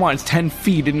 Yeah, come on. It's 10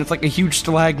 feet and it's like a huge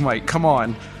stalagmite. Come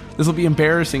on. This will be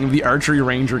embarrassing if the archery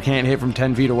ranger can't hit from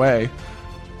 10 feet away.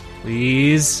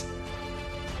 Please.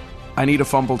 I need a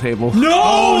fumble table.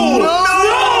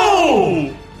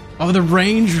 Oh, the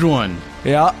ranged one.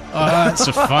 Yeah. Oh, that's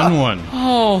a fun one.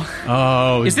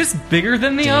 Oh, Is this bigger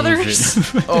than the others?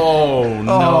 Oh,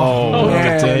 no.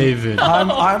 man. David.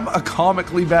 I'm a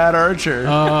comically bad archer.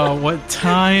 Oh, what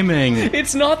timing.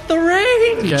 It's not the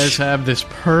range. You guys have this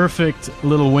perfect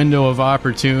little window of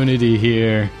opportunity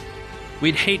here.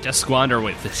 We'd hate to squander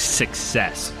with this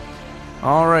success.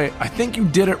 All right, I think you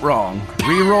did it wrong.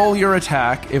 Reroll your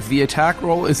attack. If the attack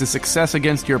roll is a success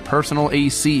against your personal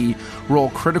AC,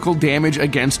 roll critical damage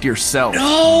against yourself.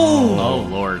 Oh,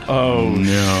 Lord. Oh,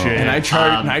 no. And I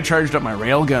charged up my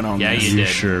railgun on Yeah, this. you You did.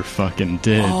 sure fucking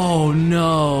did. Oh,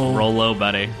 no. Roll low,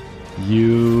 buddy.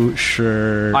 You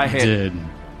sure I hit. did.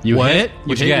 You What? hit?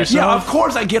 What'd hit you get? yourself? Yeah, of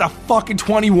course I get a fucking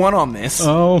 21 on this.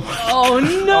 Oh, Oh,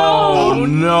 no.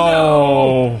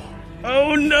 no.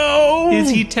 oh no. Is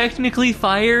he technically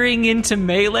firing into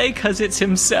melee because it's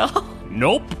himself?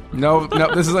 Nope. No,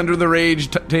 this is under the rage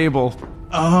table.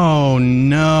 Oh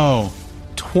no.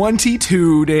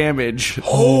 22 damage.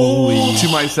 Holy to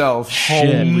myself.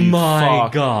 shit. My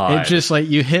fuck. God. It just like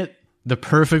you hit the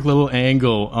perfect little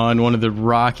angle on one of the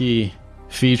rocky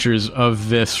features of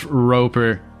this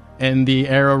roper, and the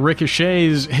arrow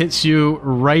ricochets, hits you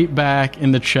right back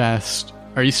in the chest.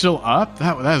 Are you still up?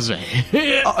 That was a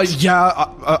hit.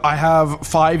 I have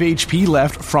 5 HP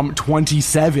left from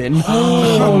 27.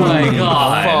 Oh, my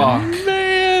God.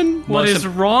 Man. What is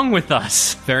wrong with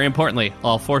us? Very importantly,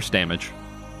 all force damage.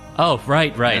 Oh,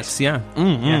 right. Yes, yeah.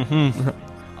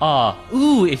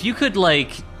 Ooh, if you could,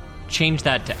 like, change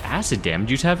that to acid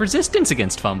damage, you'd have resistance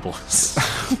against fumbles.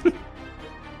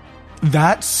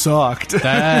 That sucked.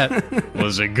 That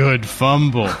was a good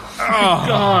fumble.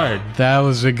 God. That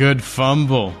was a good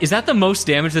fumble. Is that the most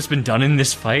damage that's been done in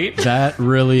this fight? That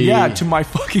really, Yeah, to my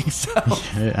fucking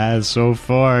self. as so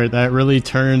far, that really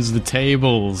turns the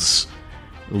tables.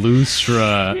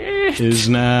 Lustra is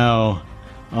now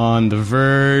on the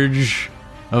verge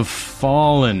of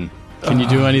falling. Can you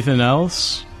do anything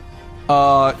else?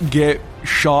 Get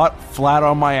shot flat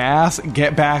on my ass,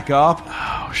 get back up,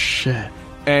 Oh, shit.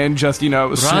 and just,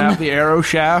 snap the arrow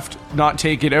shaft, not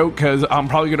take it out, because I'm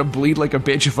probably going to bleed like a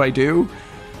bitch if I do,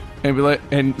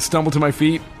 and stumble to my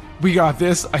feet. We got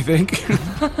this, I think.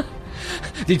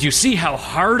 Did you see how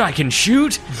hard I can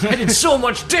shoot? I did so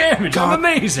much damage. I'm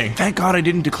amazing. Thank God I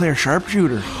didn't declare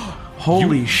sharpshooter.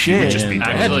 Holy shit. Man,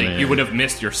 Actually, man. you would have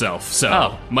missed yourself, so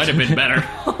Oh. might have been better.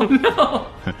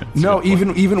 No,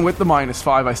 even with the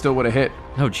 -5, I still would have hit.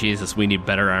 Oh, Jesus, we need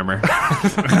better armor.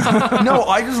 No,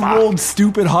 I just rolled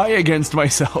stupid high against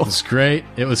myself. It's great.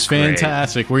 It was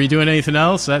fantastic. Were you doing anything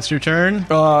else? That's your turn?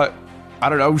 I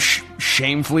don't know,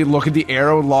 shamefully look at the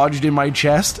arrow lodged in my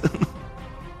chest.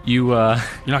 You, You're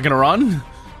not gonna run?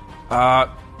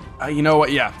 You know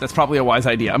what? Yeah, that's probably a wise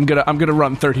idea. I'm gonna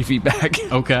run 30 feet back.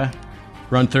 Okay.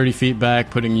 Run 30 feet back,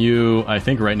 putting you, I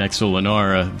think, right next to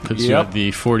Lenora. Puts you Yep. at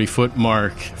the 40-foot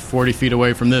mark, 40 feet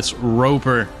away from this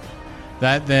roper.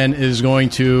 That then is going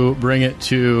to bring it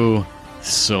to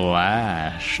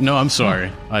Slash. No, I'm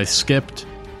sorry. I skipped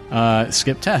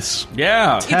Tess.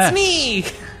 Yeah. Tess, It's me!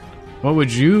 what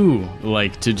would you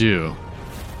like to do?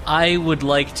 I would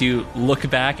like to look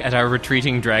back at our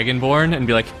retreating Dragonborn and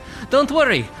be like, don't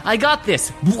worry, I got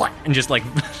this! And just like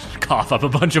cough up a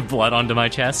bunch of blood onto my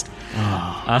chest.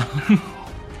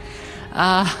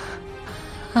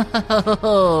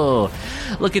 Oh,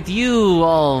 look at you,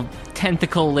 all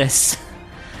tentacleless.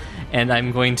 And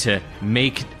I'm going to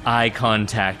make eye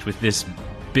contact with this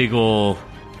big ol'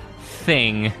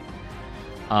 thing.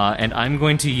 And I'm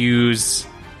going to use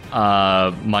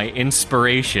my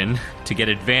inspiration to get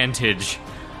advantage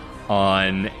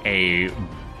on a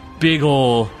big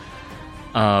ol'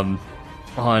 on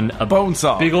a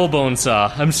Bonesaw. big ol' bone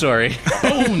saw. I'm sorry.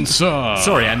 Bonesaw.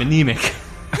 Sorry, I'm anemic.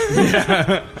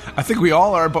 I think we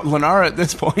all are, but Lenara at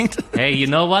this point. Hey, you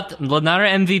know what? Lenara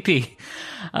MVP.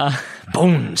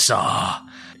 Bone saw.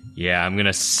 Yeah, I'm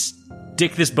gonna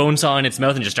stick this bone saw in its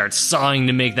mouth and just start sawing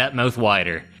to make that mouth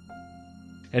wider.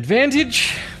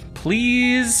 Advantage,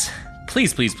 please.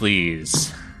 Please, please,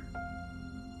 please.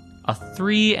 A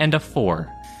 3 and a 4.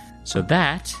 So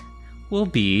that will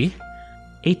be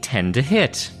a 10 to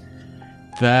hit.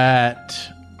 That,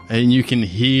 and you can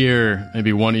hear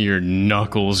maybe one of your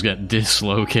knuckles get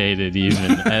dislocated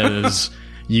even as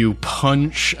you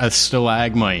punch a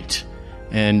stalagmite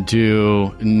and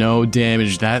do no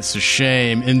damage. That's a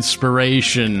shame.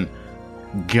 Inspiration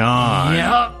gone.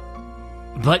 Yeah.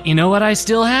 But you know what I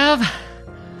still have?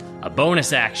 A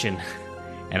bonus action.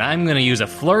 And I'm gonna use a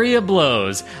flurry of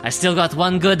blows. I still got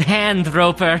one good hand,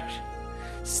 Roper.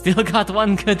 Still got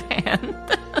one good hand.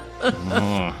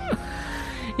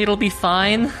 It'll be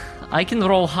fine. I can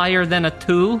roll higher than a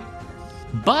 2.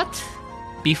 But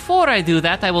before I do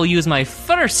that, I will use my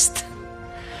first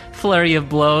flurry of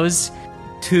blows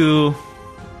to...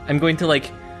 I'm going to,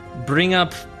 like, bring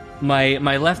up my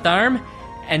left arm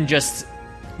and just,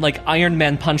 like, Iron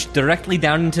Man punch directly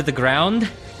down into the ground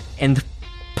and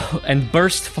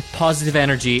burst positive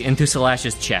energy into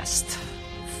Salash's chest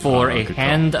for a good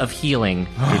hand of healing.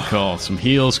 Good call. Some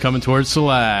heals coming towards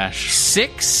Slash.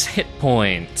 6 hit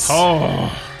points.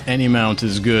 Oh, Any amount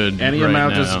is good. any right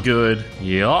amount now. is good.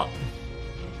 Yup.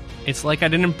 It's like I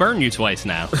didn't burn you twice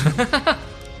now.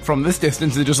 From this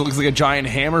distance, it just looks like a giant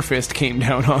hammer fist came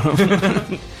down on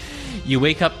him. You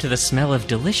wake up to the smell of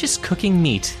delicious cooking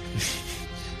meat.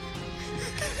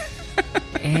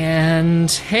 And,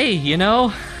 hey, you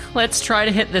know, let's try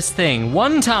to hit this thing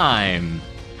one time.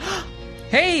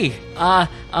 Hey,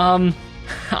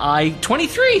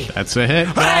 23. That's a hit.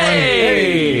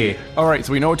 Hey! All right,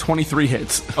 so we know 23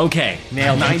 hits. Okay,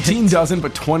 nailed it. 19 doesn't,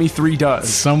 but 23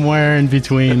 does. Somewhere in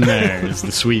between there is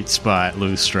the sweet spot,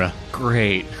 Lustra.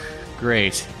 Great,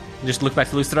 great. Just look back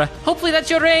to Lustra. Hopefully that's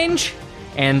your range.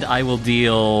 And I will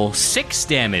deal 6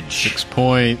 damage. 6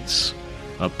 points.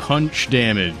 A punch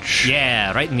damage.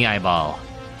 Yeah, right in the eyeball.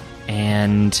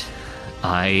 And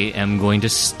I am going to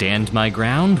stand my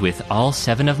ground with all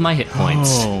 7 of my hit points.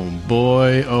 Oh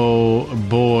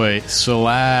boy.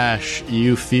 Slash,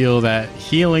 you feel that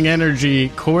healing energy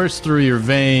course through your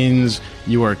veins.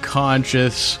 You are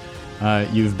conscious.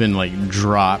 You've been, like,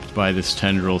 dropped by this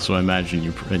tendril, so I imagine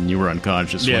you were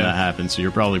unconscious when Yeah. that happened, so you're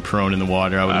probably prone in the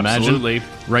water, I would Absolutely. imagine.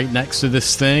 Right next to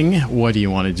this thing, what do you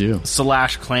want to do?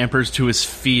 Slash clampers to his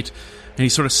feet, and he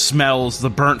sort of smells the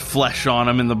burnt flesh on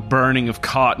him and the burning of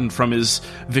cotton from his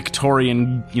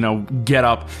Victorian, get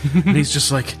up. And he's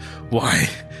just like, why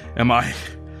am I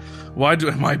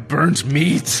burnt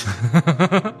meat?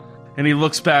 And he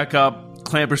looks back up,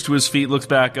 clampers to his feet, looks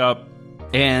back up,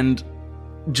 and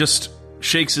just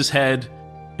shakes his head,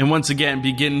 and once again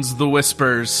begins the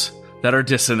whispers that are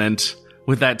dissonant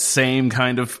with that same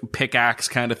kind of pickaxe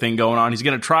kind of thing going on. He's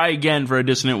going to try again for a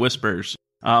dissonant whispers.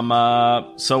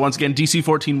 So once again, DC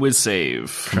 14 whiz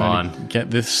save. Come on. Get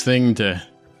this thing to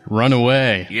run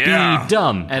away. Yeah. Be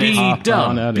dumb. Be hop on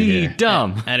dumb. outta Be here.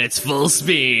 dumb. And it's full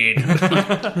speed.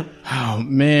 Oh,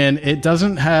 man, it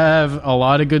doesn't have a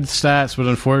lot of good stats, but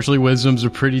unfortunately, Wisdom's a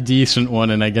pretty decent one,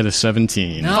 and I get a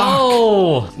 17.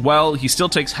 No! Well, he still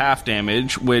takes half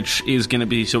damage, which is going to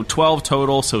be 12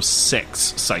 total, so 6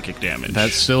 psychic damage.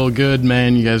 That's still good,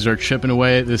 man. You guys are chipping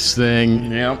away at this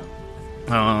thing. Yep.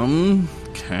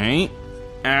 Okay.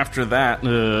 After that,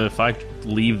 if I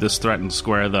leave this threatened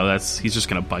square, though, he's just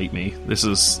gonna bite me. This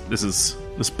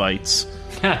bites.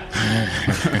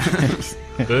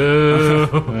 Boo.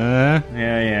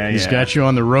 Yeah. He's got you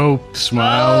on the rope,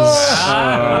 Smiles.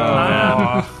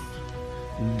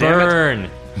 Burn.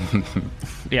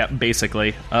 Yeah,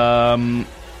 basically. Yeah,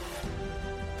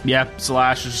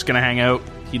 Slash is just gonna hang out.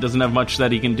 He doesn't have much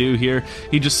that he can do here.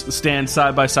 He just stands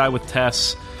side by side with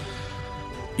Tess.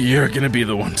 You're gonna be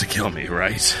the one to kill me,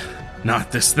 right?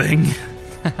 Not this thing.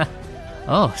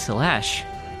 Oh, Slash,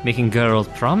 making girl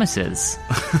promises.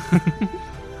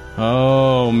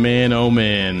 Oh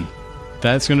man.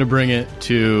 That's going to bring it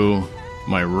to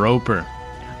my roper.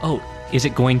 Oh, is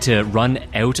it going to run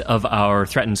out of our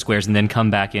threatened squares and then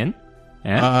come back in?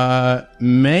 Yeah?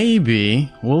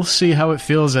 Maybe. We'll see how it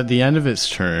feels at the end of its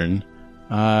turn.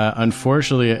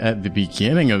 Unfortunately, at the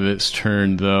beginning of its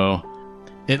turn, though,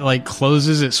 it, like,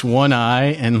 closes its one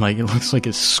eye and, like, it looks like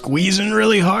it's squeezing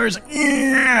really hard. It's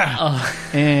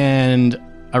like, and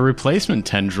a replacement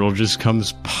tendril just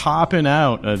comes popping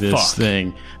out of this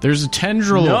thing. There's a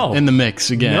tendril in the mix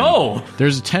again. No!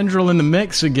 There's a tendril in the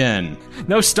mix again.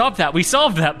 No, stop that. We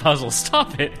solved that puzzle.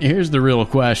 Stop it. Here's the real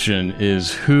question,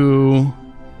 is who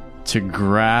to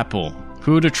grapple?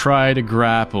 Who to try to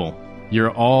grapple?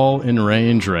 You're all in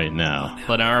range right now.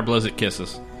 Lenara blows it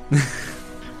kisses.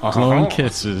 Glowing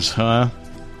kisses, huh?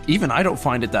 Even I don't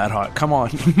find it that hot. Come on.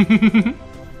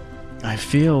 I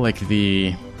feel like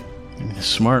the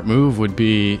smart move would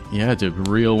be, to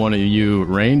reel one of you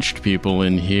ranged people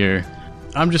in here.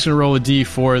 I'm just going to roll a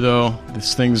d4, though.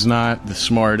 This thing's not the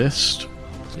smartest.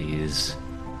 Please.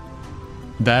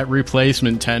 That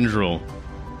replacement tendril,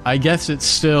 I guess it's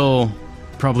still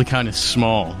probably kind of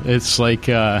small. It's like,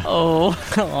 like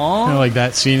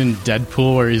that scene in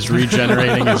Deadpool where he's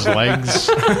regenerating his legs.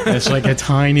 It's like a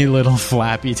tiny little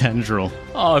flappy tendril.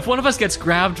 Oh, if one of us gets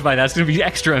grabbed by that, it's going to be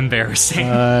extra embarrassing.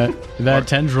 That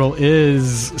tendril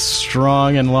is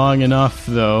strong and long enough,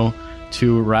 though,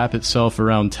 to wrap itself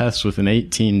around Tess with an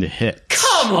 18 to hit.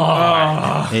 Come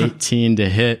on! 18 to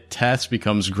hit. Tess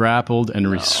becomes grappled and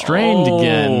restrained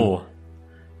again.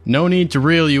 No need to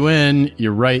reel you in.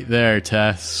 You're right there,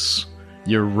 Tess.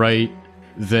 You're right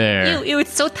there. Ew,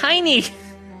 it's so tiny.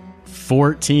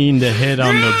 14 to hit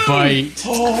on the bite.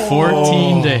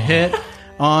 14 to hit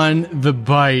on the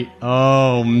bite.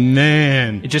 Oh,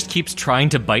 man. It just keeps trying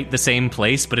to bite the same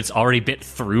place, but it's already bit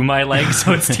through my leg,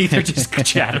 so its teeth are just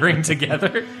chattering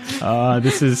together.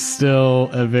 This is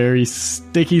still a very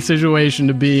sticky situation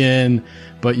to be in,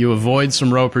 but you avoid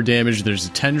some roper damage. There's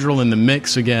a tendril in the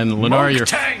mix again.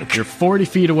 Lenara, you're 40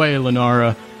 feet away,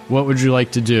 Lenara. What would you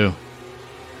like to do?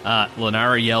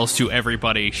 Lenara yells to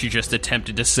everybody she just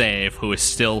attempted to save, who is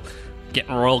still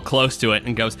getting real close to it,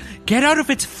 and goes, "Get out of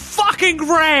its fucking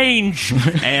range!"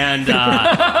 And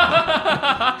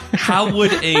how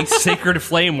would a sacred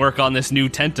flame work on this new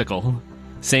tentacle?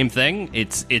 Same thing.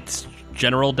 It's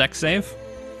general dex save,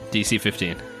 DC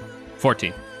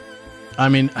 14. I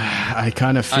mean, I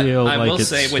kind of feel I like will it's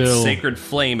say still... with Sacred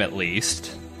Flame, at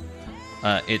least,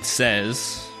 it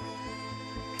says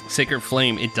Sacred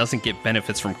Flame, it doesn't get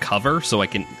benefits from cover, so I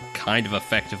can kind of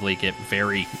effectively get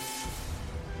very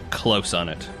close on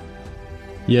it.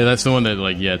 Yeah, that's the one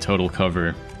that, total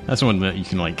cover. That's the one that you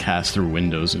can, cast through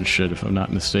windows and shit, if I'm not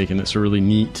mistaken. It's a really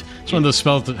neat... It's one of those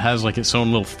spells that has, its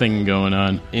own little thing going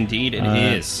on. Indeed, it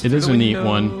is. It is a neat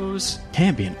one.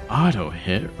 Can't be an auto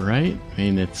hit, right? I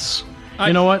mean, it's...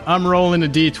 You know what? I'm rolling a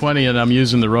d20 and I'm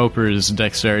using the Roper's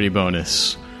dexterity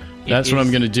bonus. That's what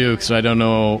I'm going to do, because I don't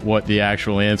know what the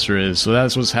actual answer is. So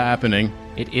that's what's happening.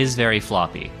 It is very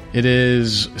floppy. It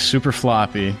is super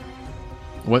floppy.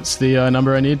 What's the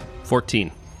number I need?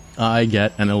 14. I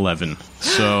get an 11.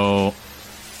 So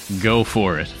go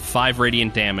for it. 5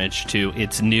 radiant damage to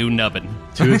its new nubbin.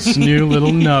 To its new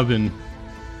little nubbin.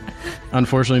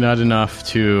 Unfortunately, not enough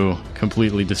to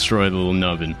completely destroy the little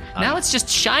nubbin. Now it's just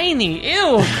shiny.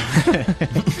 Ew.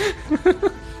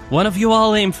 One of you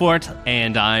all aim for it,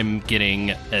 and I'm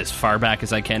getting as far back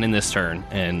as I can in this turn,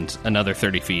 and another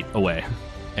 30 feet away.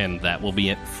 And that will be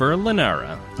it for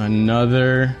Lenara.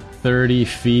 Another 30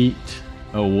 feet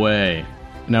away.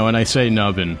 Now, when I say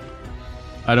nubbin,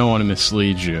 I don't want to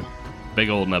mislead you. Big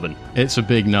old nubbin. It's a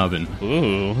big nubbin.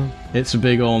 Ooh. It's a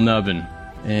big old nubbin.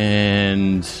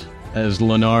 And as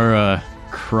Lenara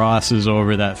crosses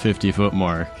over that 50-foot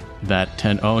mark, that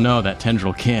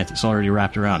tendril can't. It's already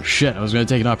wrapped around. Shit, I was going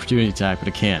to take an opportunity attack, but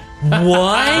I can't.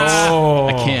 What?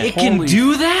 I can't. It can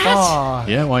do that?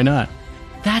 Yeah, why not?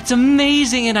 That's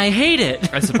amazing, and I hate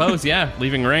it. I suppose, yeah,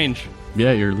 leaving range.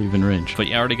 Yeah, you're leaving range. But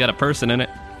you already got a person in it.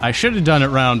 I should have done it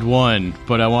round 1,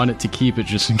 but I wanted to keep it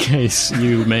just in case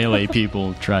you melee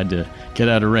people tried to get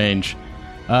out of range.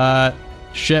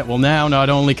 Shit, well now not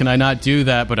only can I not do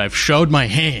that, but I've showed my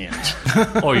hand.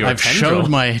 Oh, I've showed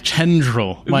my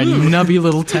tendril. My nubby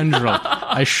little tendril.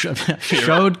 I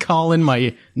showed Colin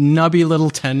my nubby little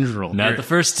tendril. Not the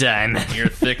first time. Your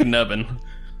thick nubbin.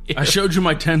 I showed you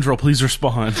my tendril. Please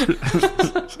respond.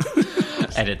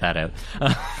 Edit that out.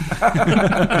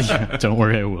 Yeah, don't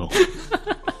worry, I will.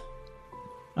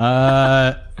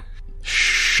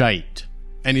 shite.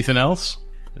 Anything else?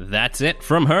 That's it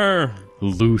from her.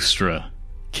 Lustra,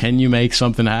 can you make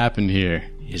something happen here?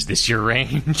 Is this your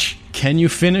range? Can you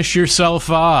finish yourself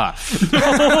off?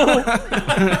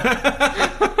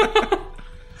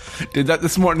 Did that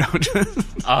this morning. No,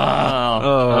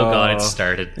 Oh god, it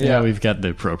started. Yeah, we've got the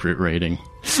appropriate rating.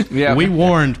 yeah, We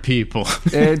warned people.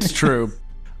 it's true.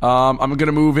 I'm going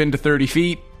to move into 30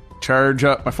 feet, charge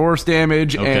up my force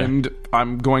damage, Okay. and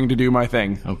I'm going to do my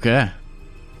thing. Okay.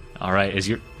 All right,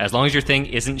 as long as your thing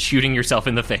isn't shooting yourself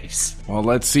in the face, Well,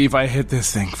 let's see if I hit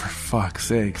this thing, for fuck's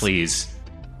sake. please.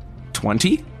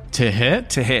 20 To hit?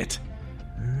 to hit.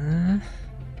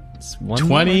 It's one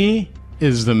 20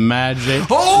 is the magic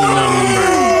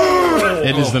number.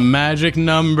 It is the magic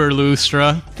number,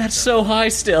 Lustra. more. That's so high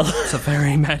still. It's a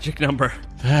very magic number.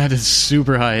 That is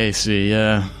super high AC,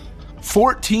 yeah.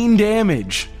 14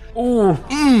 damage.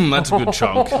 That's a good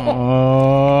chunk.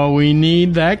 Oh, we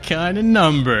need that kind of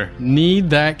number. Need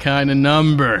that kind of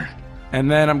number. And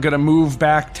then I'm going to move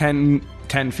back 10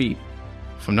 feet.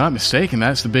 If I'm not mistaken,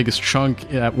 that's the biggest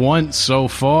chunk at once so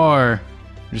far.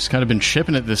 We've just kind of been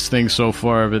chipping at this thing so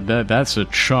far, but that's a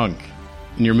chunk.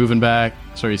 And you're moving back,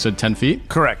 sorry, you said 10 feet?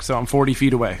 Correct, so I'm 40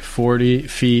 feet away. 40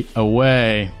 feet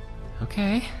away.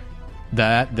 Okay.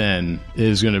 That then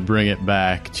is going to bring it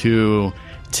back to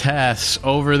Tess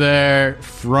over there,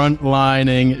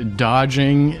 front-lining,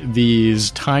 dodging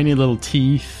these tiny little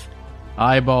teeth,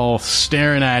 eyeball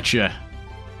staring at you.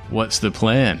 What's the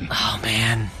plan? Oh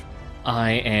man,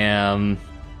 I am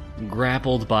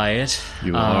grappled by it.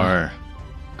 You are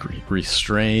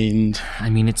restrained. I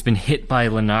mean, it's been hit by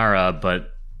Lenara,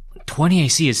 but 20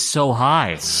 AC is so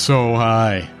high. So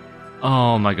high.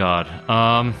 Oh my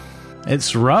god.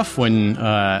 It's rough when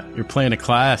you're playing a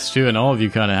class, too, and all of you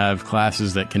kind of have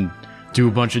classes that can do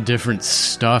a bunch of different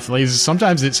stuff. Like,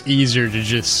 sometimes it's easier to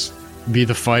just be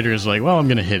the fighter is like, well, I'm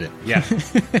going to hit it. Yeah.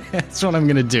 That's what I'm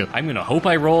going to do. I'm gonna hope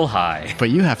I roll high. But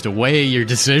you have to weigh your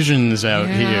decisions out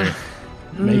here.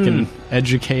 Make an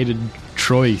educated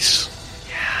choice.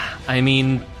 I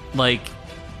mean, like,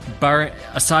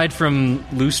 aside from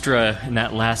Lustra in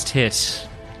that last hit,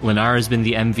 Lenara's been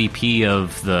the MVP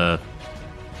of the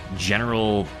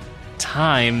general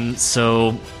time,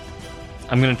 so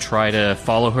I'm going to try to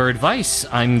follow her advice.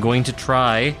 I'm going to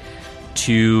try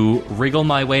to wriggle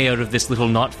my way out of this little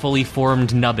not fully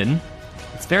formed nubbin.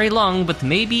 It's very long, but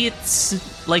maybe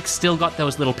it's, like, still got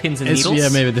those little pins and needles. Yeah,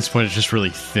 maybe at this point it's just really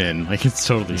thin. Like, it's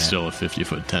totally still a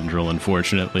 50-foot tendril,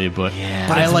 unfortunately, but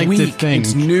But I it's like to weak. think...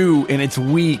 It's new and it's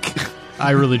weak.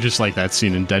 I really just like that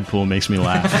scene in Deadpool. It makes me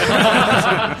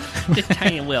laugh. Just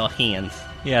tiny little hands.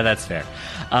 Yeah, that's fair.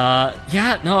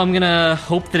 I'm gonna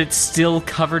hope that it's still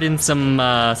covered in some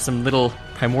little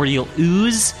primordial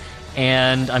ooze,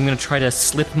 and I'm gonna try to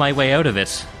slip my way out of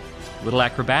it. Little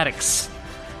acrobatics.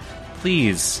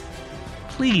 Please.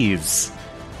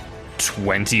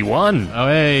 21. Oh,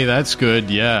 hey, that's good,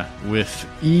 yeah. With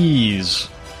ease,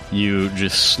 you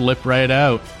just slip right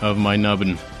out of my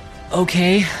nubbin.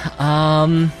 Okay,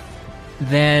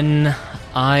 then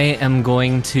I am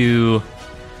going to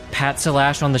pat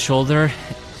Salash on the shoulder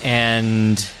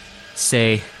and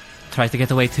say, try to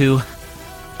get away too.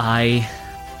 I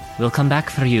will come back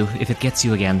for you if it gets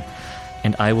you again.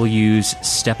 And I will use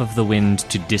Step of the Wind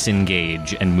to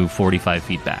disengage and move 45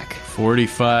 feet back.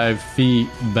 45 feet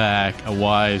back, a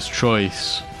wise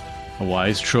choice. A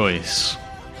wise choice.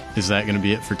 Is that going to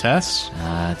be it for Tess?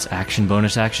 It's action,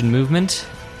 bonus action movement.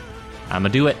 I'ma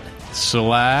do it.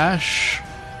 Slash,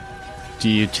 do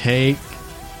you take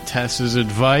Tess's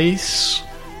advice?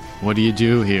 What do you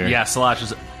do here? Yeah, Slash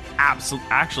is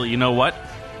actually, you know what?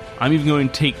 I'm even going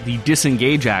to take the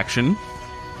disengage action,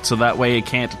 so that way it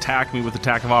can't attack me with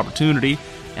attack of opportunity,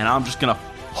 and I'm just going to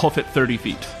hoof it 30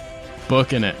 feet.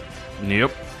 Booking it.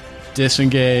 Yep.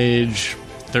 Disengage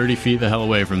 30 feet the hell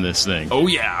away from this thing. Oh,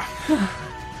 yeah.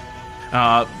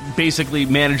 Basically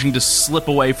managing to slip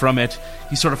away from it.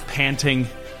 He's sort of panting,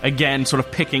 again, sort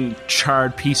of picking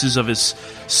charred pieces of his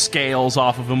scales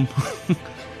off of him,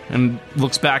 and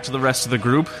looks back to the rest of the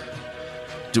group.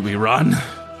 Do we run,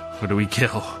 or do we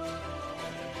kill?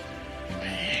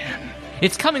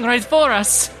 It's coming right for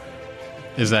us.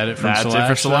 Is that it from That's Slash? it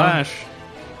for Slash.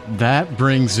 That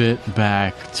brings it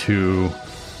back to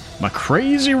my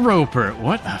crazy roper.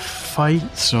 What a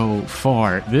fight so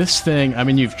far. This thing, I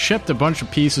mean, you've chipped a bunch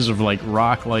of pieces of like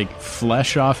rock-like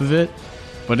flesh off of it,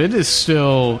 but it is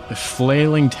still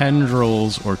flailing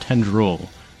tendrils or tendril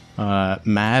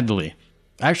madly.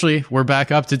 Actually, we're back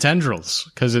up to tendrils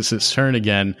because it's its turn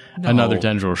again. Another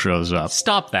tendril shows up.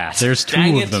 Stop that. There's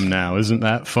two of them now. Isn't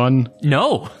that fun?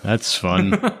 No. That's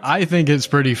fun. I think it's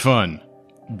pretty fun.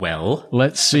 Well,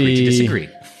 Let's agree to see. disagree.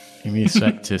 Give me a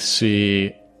sec to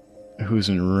see who's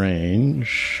in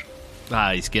range.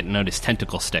 He's getting out his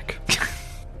tentacle stick.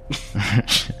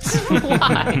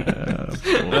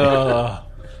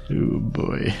 Oh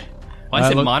boy. Why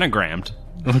is it monogrammed?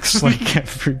 Looks like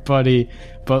everybody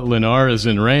but Lenara's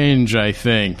in range, I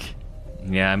think.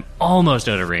 Yeah, I'm almost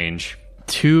out of range.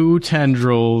 2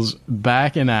 tendrils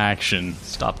back in action.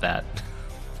 Stop that.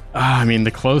 I mean,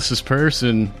 the closest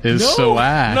person is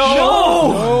Slash.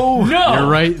 No! You're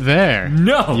right there.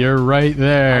 No! You're right I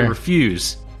there.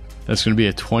 refuse. That's going to be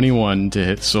a 21 to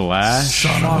hit Slash.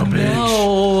 Son of a bitch.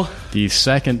 No! The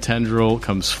second tendril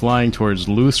comes flying towards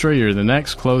Lustra. You're the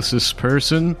next closest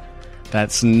person.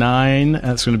 That's 9.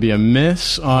 That's going to be a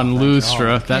miss on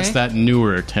Lustra. That's that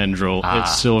newer tendril.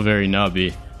 It's still very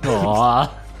nubby.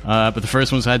 Aw. But the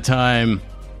first one's had time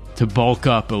to bulk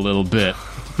up a little bit.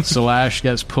 Slash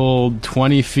gets pulled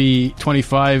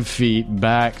 25 feet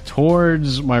back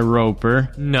towards my roper.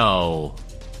 No.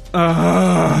 No.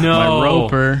 My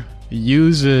roper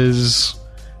uses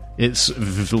its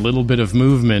little bit of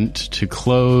movement to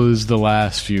close the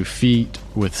last few feet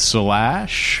with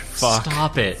Slash.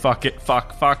 Stop it. Fuck it.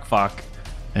 Fuck.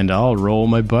 And I'll roll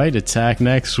my bite attack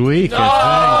next week,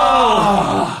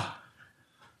 I think.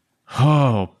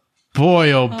 Oh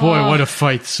boy, what a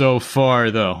fight so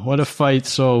far, though. What a fight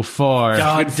so far.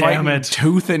 God damn it.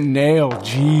 Tooth and nail.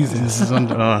 Jesus. This is And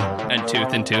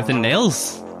tooth and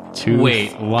nails.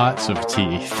 Wait. Lots of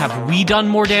teeth. Have we done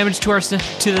more damage to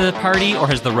the party, or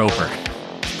has the roper?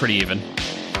 Pretty even.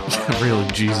 Really,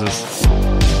 Jesus.